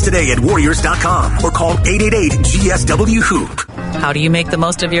your tickets today at Warriors.com or call 888-GSW-HOOP. How do you make the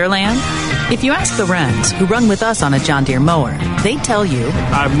most of your land? If you ask the Wrens, who run with us on a John Deere mower, they tell you,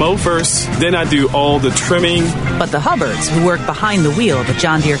 I mow first, then I do all the trimming. But the Hubbards, who work behind the wheel of a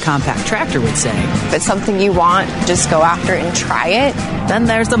John Deere compact tractor, would say, if it's something you want, just go after it and try it. Then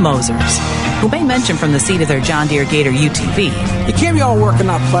there's the Mosers, who may mention from the seat of their John Deere Gator UTV, you can't be all work and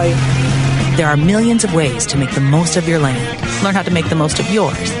not play. There are millions of ways to make the most of your land. Learn how to make the most of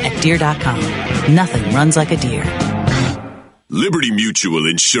yours at Deere.com. Nothing runs like a Deere. Liberty Mutual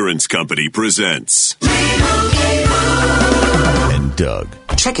Insurance Company presents and Doug.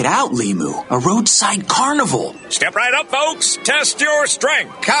 Check it out, Limu, a roadside carnival. Step right up, folks. Test your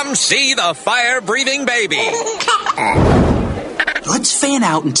strength. Come see the fire-breathing baby. Let's fan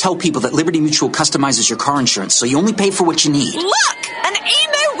out and tell people that Liberty Mutual customizes your car insurance so you only pay for what you need. Look, an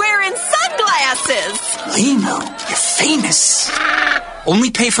emu wearing sunglasses. Limu, you're famous.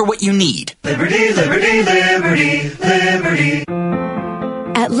 Only pay for what you need. Liberty, liberty, liberty, liberty.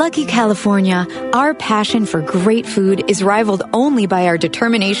 At Lucky California, our passion for great food is rivaled only by our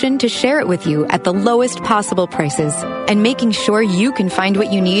determination to share it with you at the lowest possible prices and making sure you can find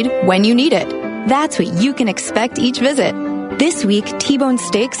what you need when you need it. That's what you can expect each visit. This week, T-bone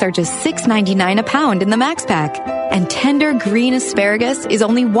steaks are just $6.99 a pound in the Max Pack, and tender green asparagus is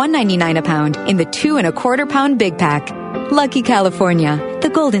only $1.99 a pound in the 2 1/4 pound Big Pack. Lucky California, the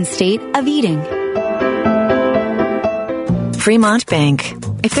golden state of eating. Fremont Bank.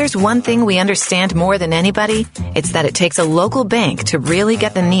 If there's one thing we understand more than anybody, it's that it takes a local bank to really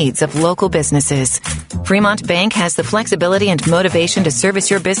get the needs of local businesses. Fremont Bank has the flexibility and motivation to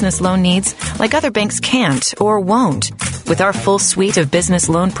service your business loan needs like other banks can't or won't. With our full suite of business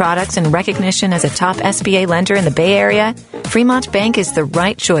loan products and recognition as a top SBA lender in the Bay Area, Fremont Bank is the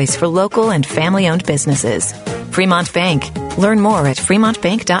right choice for local and family-owned businesses. Fremont Bank. Learn more at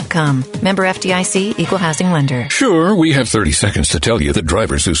fremontbank.com. Member FDIC, Equal Housing Lender. Sure, we have 30 seconds to tell you that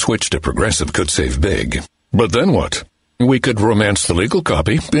drivers who switch to Progressive could save big. But then what? We could romance the legal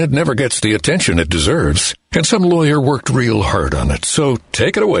copy. It never gets the attention it deserves. And some lawyer worked real hard on it. So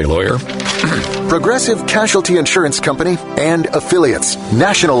take it away, lawyer. Progressive Casualty Insurance Company and affiliates.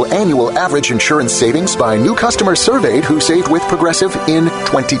 National annual average insurance savings by new customers surveyed who saved with Progressive in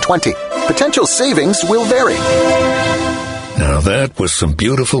 2020. Potential savings will vary. Now that was some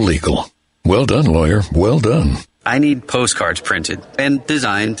beautiful legal. Well done, lawyer. Well done. I need postcards printed and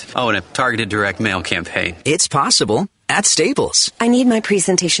designed. Oh, and a targeted direct mail campaign. It's possible at Staples. I need my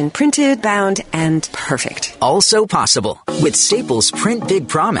presentation printed, bound, and perfect. Also possible. With Staples Print Big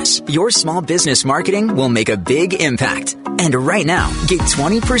Promise, your small business marketing will make a big impact. And right now, get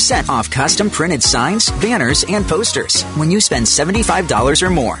 20% off custom printed signs, banners, and posters when you spend $75 or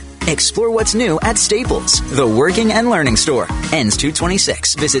more. Explore what's new at Staples, the working and learning store. Ends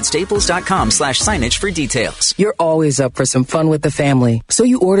 2/26. Visit staples.com/signage for details. You're always up for some fun with the family, so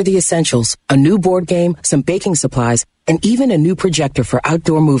you order the essentials: a new board game, some baking supplies, and even a new projector for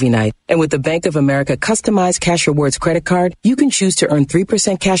outdoor movie night. And with the Bank of America customized Cash Rewards credit card, you can choose to earn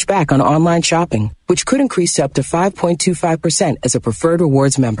 3% cash back on online shopping, which could increase to up to 5.25% as a preferred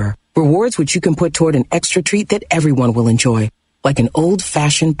rewards member. Rewards which you can put toward an extra treat that everyone will enjoy, like an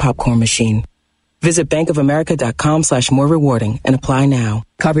old-fashioned popcorn machine. Visit bankofamerica.com/more rewarding and apply now.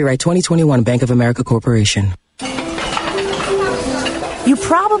 Copyright 2021 Bank of America Corporation. You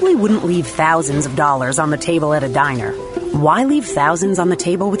probably wouldn't leave thousands of dollars on the table at a diner. Why leave thousands on the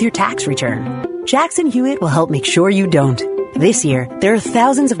table with your tax return? Jackson Hewitt will help make sure you don't. This year, there are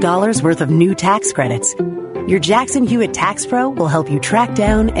thousands of dollars worth of new tax credits. Your Jackson Hewitt Tax Pro will help you track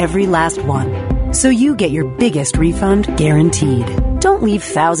down every last one, so you get your biggest refund guaranteed. Don't leave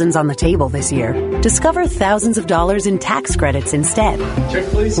thousands on the table this year. Discover thousands of dollars in tax credits instead. Check,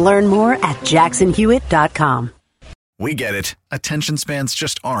 please. Learn more at jacksonhewitt.com. We get it. Attention spans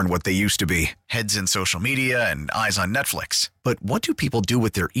just aren't what they used to be. Heads in social media and eyes on Netflix. But what do people do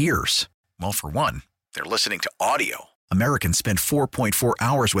with their ears? Well, for one, they're listening to audio. Americans spend 4.4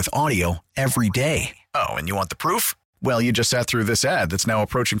 hours with audio every day. Oh, and you want the proof? Well, you just sat through this ad that's now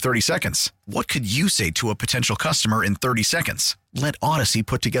approaching 30 seconds. What could you say to a potential customer in 30 seconds? Let Odyssey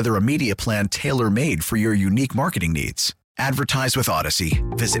put together a media plan tailor-made for your unique marketing needs. Advertise with Odyssey.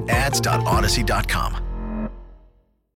 Visit ads.odyssey.com.